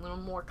Sully said, a little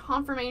more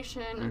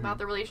confirmation about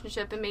the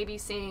relationship, and maybe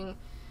seeing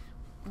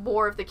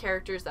more of the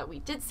characters that we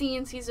did see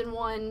in season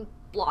 1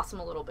 blossom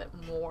a little bit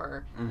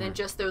more than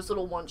just those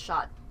little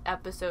one-shot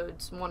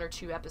episodes, 1 or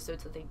 2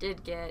 episodes that they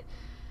did get.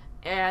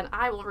 And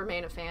I will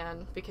remain a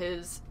fan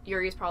because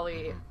Yuri is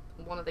probably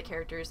one of the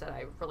characters that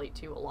I relate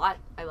to a lot.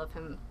 I love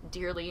him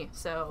dearly,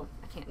 so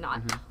I can't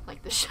not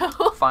like the show.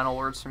 Final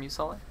words from you,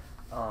 Sully?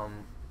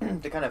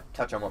 To kind of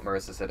touch on what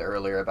Marissa said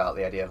earlier about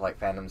the idea of like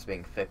fandoms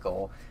being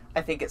fickle,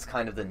 I think it's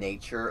kind of the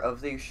nature of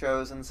these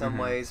shows in some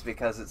ways,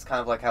 because it's kind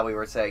of like how we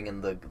were saying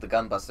in the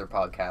Gunbuster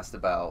podcast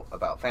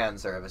about fan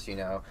service, you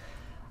know.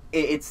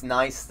 it's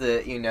nice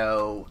that, you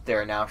know,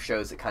 there are now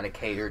shows that kind of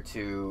cater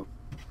to,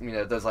 you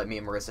know, those like me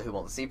and Marissa who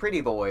want to see pretty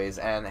boys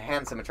and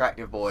handsome,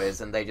 attractive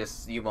boys, and they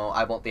just,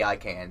 I want the eye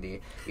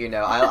candy. You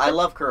know, I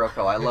love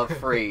Kuroko, I love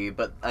Free,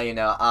 but, you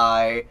know,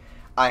 I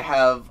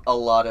have a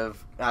lot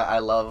of, I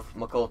love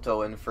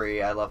Makoto and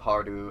Free, I love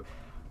Haru.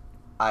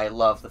 I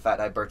love the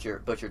fact I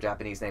butcher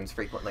Japanese names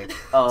frequently.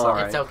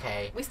 It's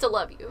okay. We still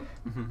love you.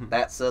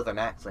 That southern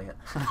accent.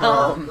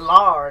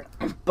 Lord.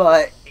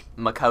 But...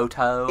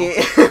 Makoto.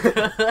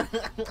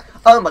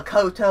 Oh,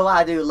 Makoto,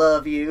 I do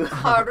love you.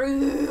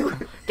 Haru.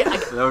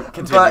 I'm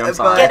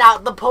sorry. Get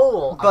out the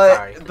pool.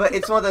 But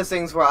it's one of those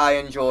things where I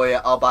enjoy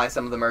it. I'll buy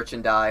some of the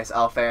merchandise.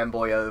 I'll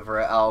fanboy over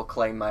it. I'll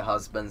claim my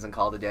husbands and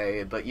call it a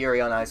day. But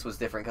Yuri on Ice was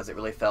different because it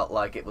really felt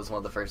like it was one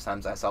of the first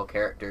times I saw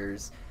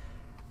characters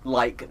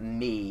like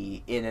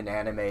me in an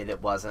anime that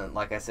wasn't,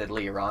 like I said,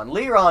 Liron.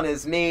 Liron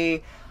is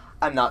me.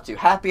 I'm not too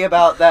happy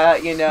about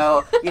that, you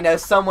know.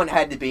 Someone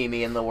had to be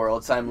me in the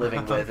world, so I'm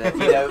living with it.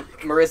 You know,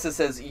 Marissa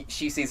says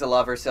she sees a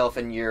lot of herself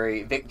in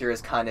Yuri. Victor is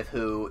kind of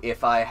who,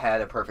 if I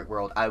had a perfect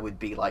world, I would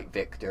be like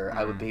Victor.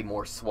 I would be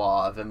more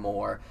suave and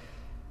more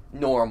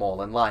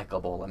normal and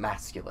likable and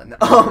masculine.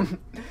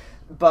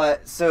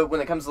 But so when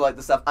it comes to like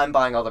the stuff, I'm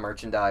buying all the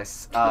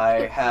merchandise.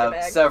 I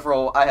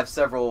have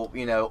several,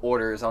 you know,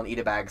 orders on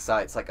Eat-A-Bag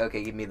sites. Like,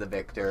 okay, give me the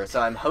Victor.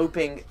 So I'm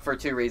hoping for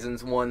two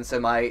reasons: one, so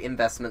my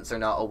investments are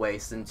not a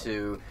waste, and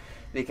two,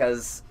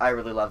 because I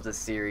really love this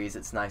series.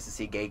 It's nice to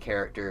see gay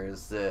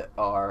characters that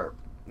are,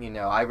 you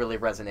know, I really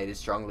resonated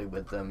strongly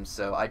with them.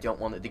 So I don't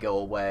want it to go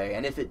away.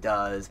 And if it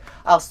does,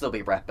 I'll still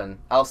be repping.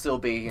 I'll still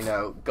be, you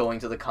know, going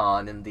to the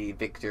con in the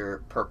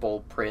Victor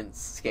Purple Prince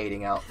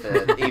skating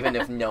outfit, even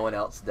if no one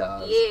else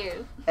does. Yeah.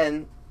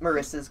 And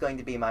Marissa's going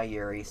to be my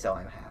Yuri, so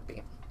I'm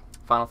happy.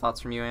 Final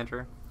thoughts from you,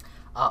 Andrew?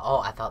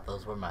 I thought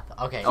those were my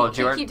Okay. Oh, did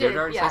you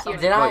already say something?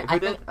 Did I? Wait, who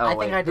did? I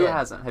think I did. Who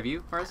hasn't? Have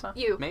you, Marissa?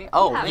 You. Me?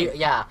 Oh, You me?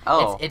 Yeah.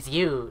 Oh. It's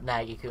you,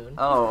 Nagi-kun.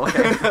 Oh,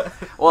 okay.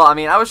 Well, I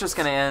mean, I was just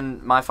going to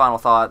end my final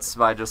thoughts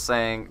by just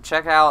saying,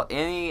 check out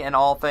any and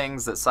all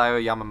things that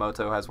Sayo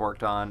Yamamoto has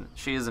worked on.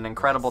 She is an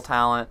incredible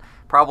talent,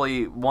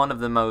 probably one of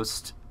the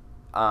most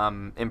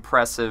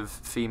impressive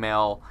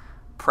female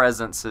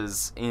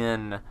presences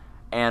in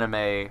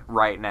anime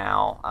right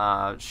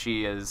now.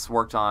 She has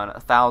worked on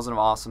 1,000 of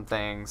awesome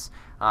things.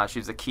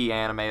 She's a key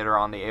animator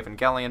on the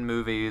Evangelion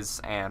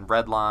movies and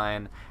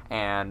Redline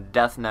and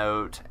Death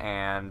Note,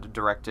 and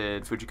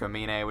directed Fujiko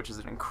Mine, which is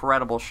an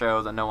incredible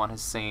show that no one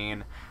has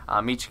seen.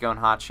 Michiko and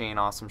Hachi, an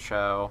awesome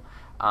show.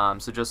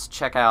 So just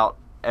check out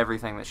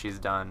everything that she's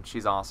done.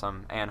 She's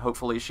awesome, and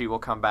hopefully she will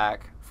come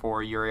back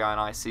for Yuri on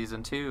Ice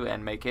Season 2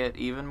 and make it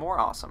even more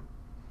awesome.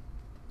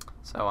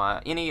 So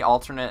any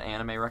alternate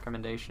anime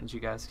recommendations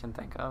you guys can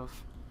think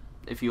of?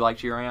 If you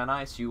liked Yuri on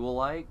Ice, you will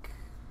like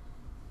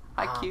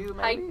Haikyuu,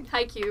 maybe?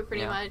 Haikyuu,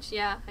 pretty much.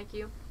 Yeah,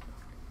 Haikyuu.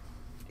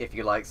 If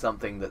you like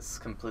something that's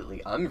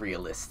completely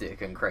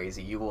unrealistic and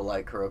crazy, you will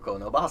like Kuroko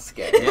no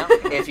Basket. Yeah.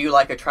 If you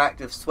like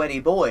attractive, sweaty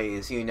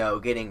boys, you know,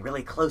 getting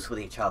really close with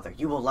each other,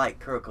 you will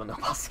like Kuroko no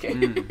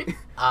Basket.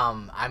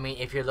 I mean,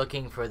 if you're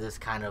looking for this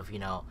kind of, you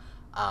know,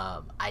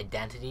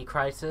 identity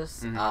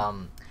crisis,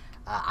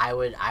 I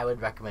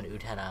would recommend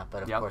Utena,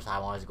 but of course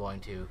I'm always going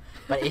to.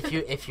 But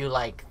if you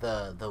like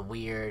the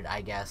weird,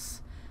 I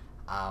guess,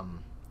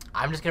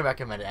 I'm just gonna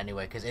recommend it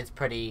anyway because it's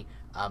pretty.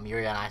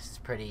 Yuri on Ice is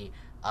pretty.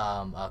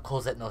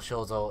 Kouzet no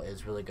Shouzo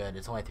is really good.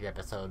 It's only 3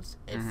 episodes.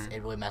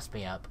 It really messed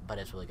me up, but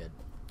it's really good.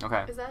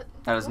 Okay. That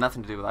has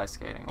nothing to do with ice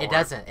skating. It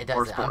doesn't.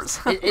 Or sports.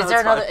 Is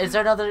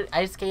there another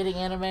ice skating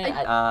anime?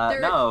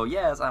 No.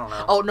 Yes. I don't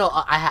know. Oh no,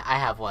 I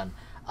have one.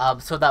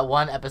 So that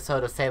one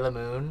episode of Sailor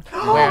Moon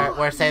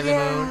where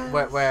Sailor Moon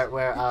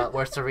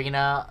where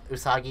Serena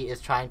Usagi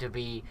is trying to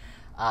be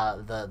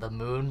the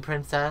Moon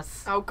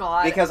Princess. Oh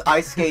God! Because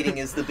ice skating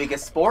is the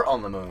biggest sport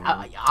on the moon.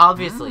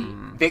 Obviously.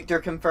 Victor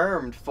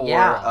confirmed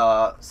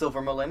for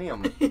Silver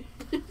Millennium.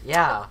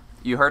 Yeah.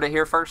 You heard it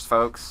here first,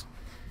 folks.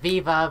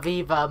 Viva,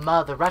 viva,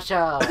 Mother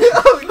Russia!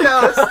 Oh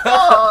no!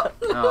 Stop!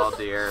 Oh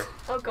dear.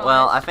 Oh God.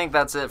 Well, I think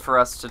that's it for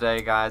us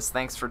today, guys.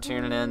 Thanks for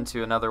tuning in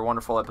to another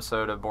wonderful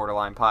episode of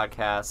Borderline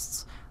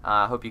Podcasts.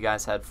 I hope you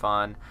guys had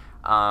fun.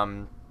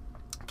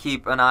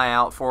 Keep an eye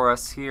out for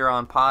us here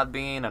on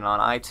Podbean and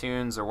on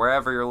iTunes or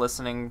wherever you're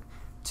listening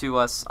to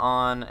us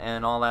on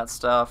and all that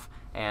stuff.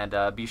 And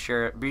be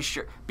sure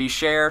to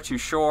share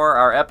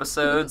our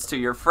episodes to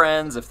your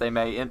friends if they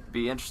may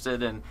be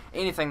interested in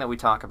anything that we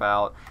talk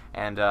about.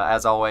 And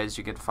as always,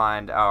 you can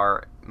find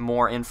our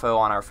more info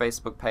on our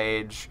Facebook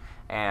page,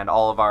 and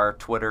all of our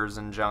Twitters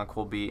and junk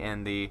will be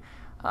in the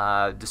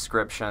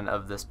description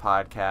of this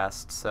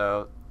podcast.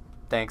 So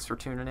thanks for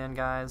tuning in,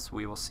 guys.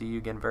 We will see you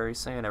again very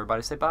soon.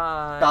 Everybody say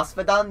bye. Das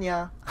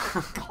Vidanya.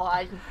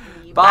 God.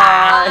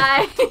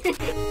 Bye.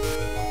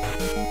 Bye.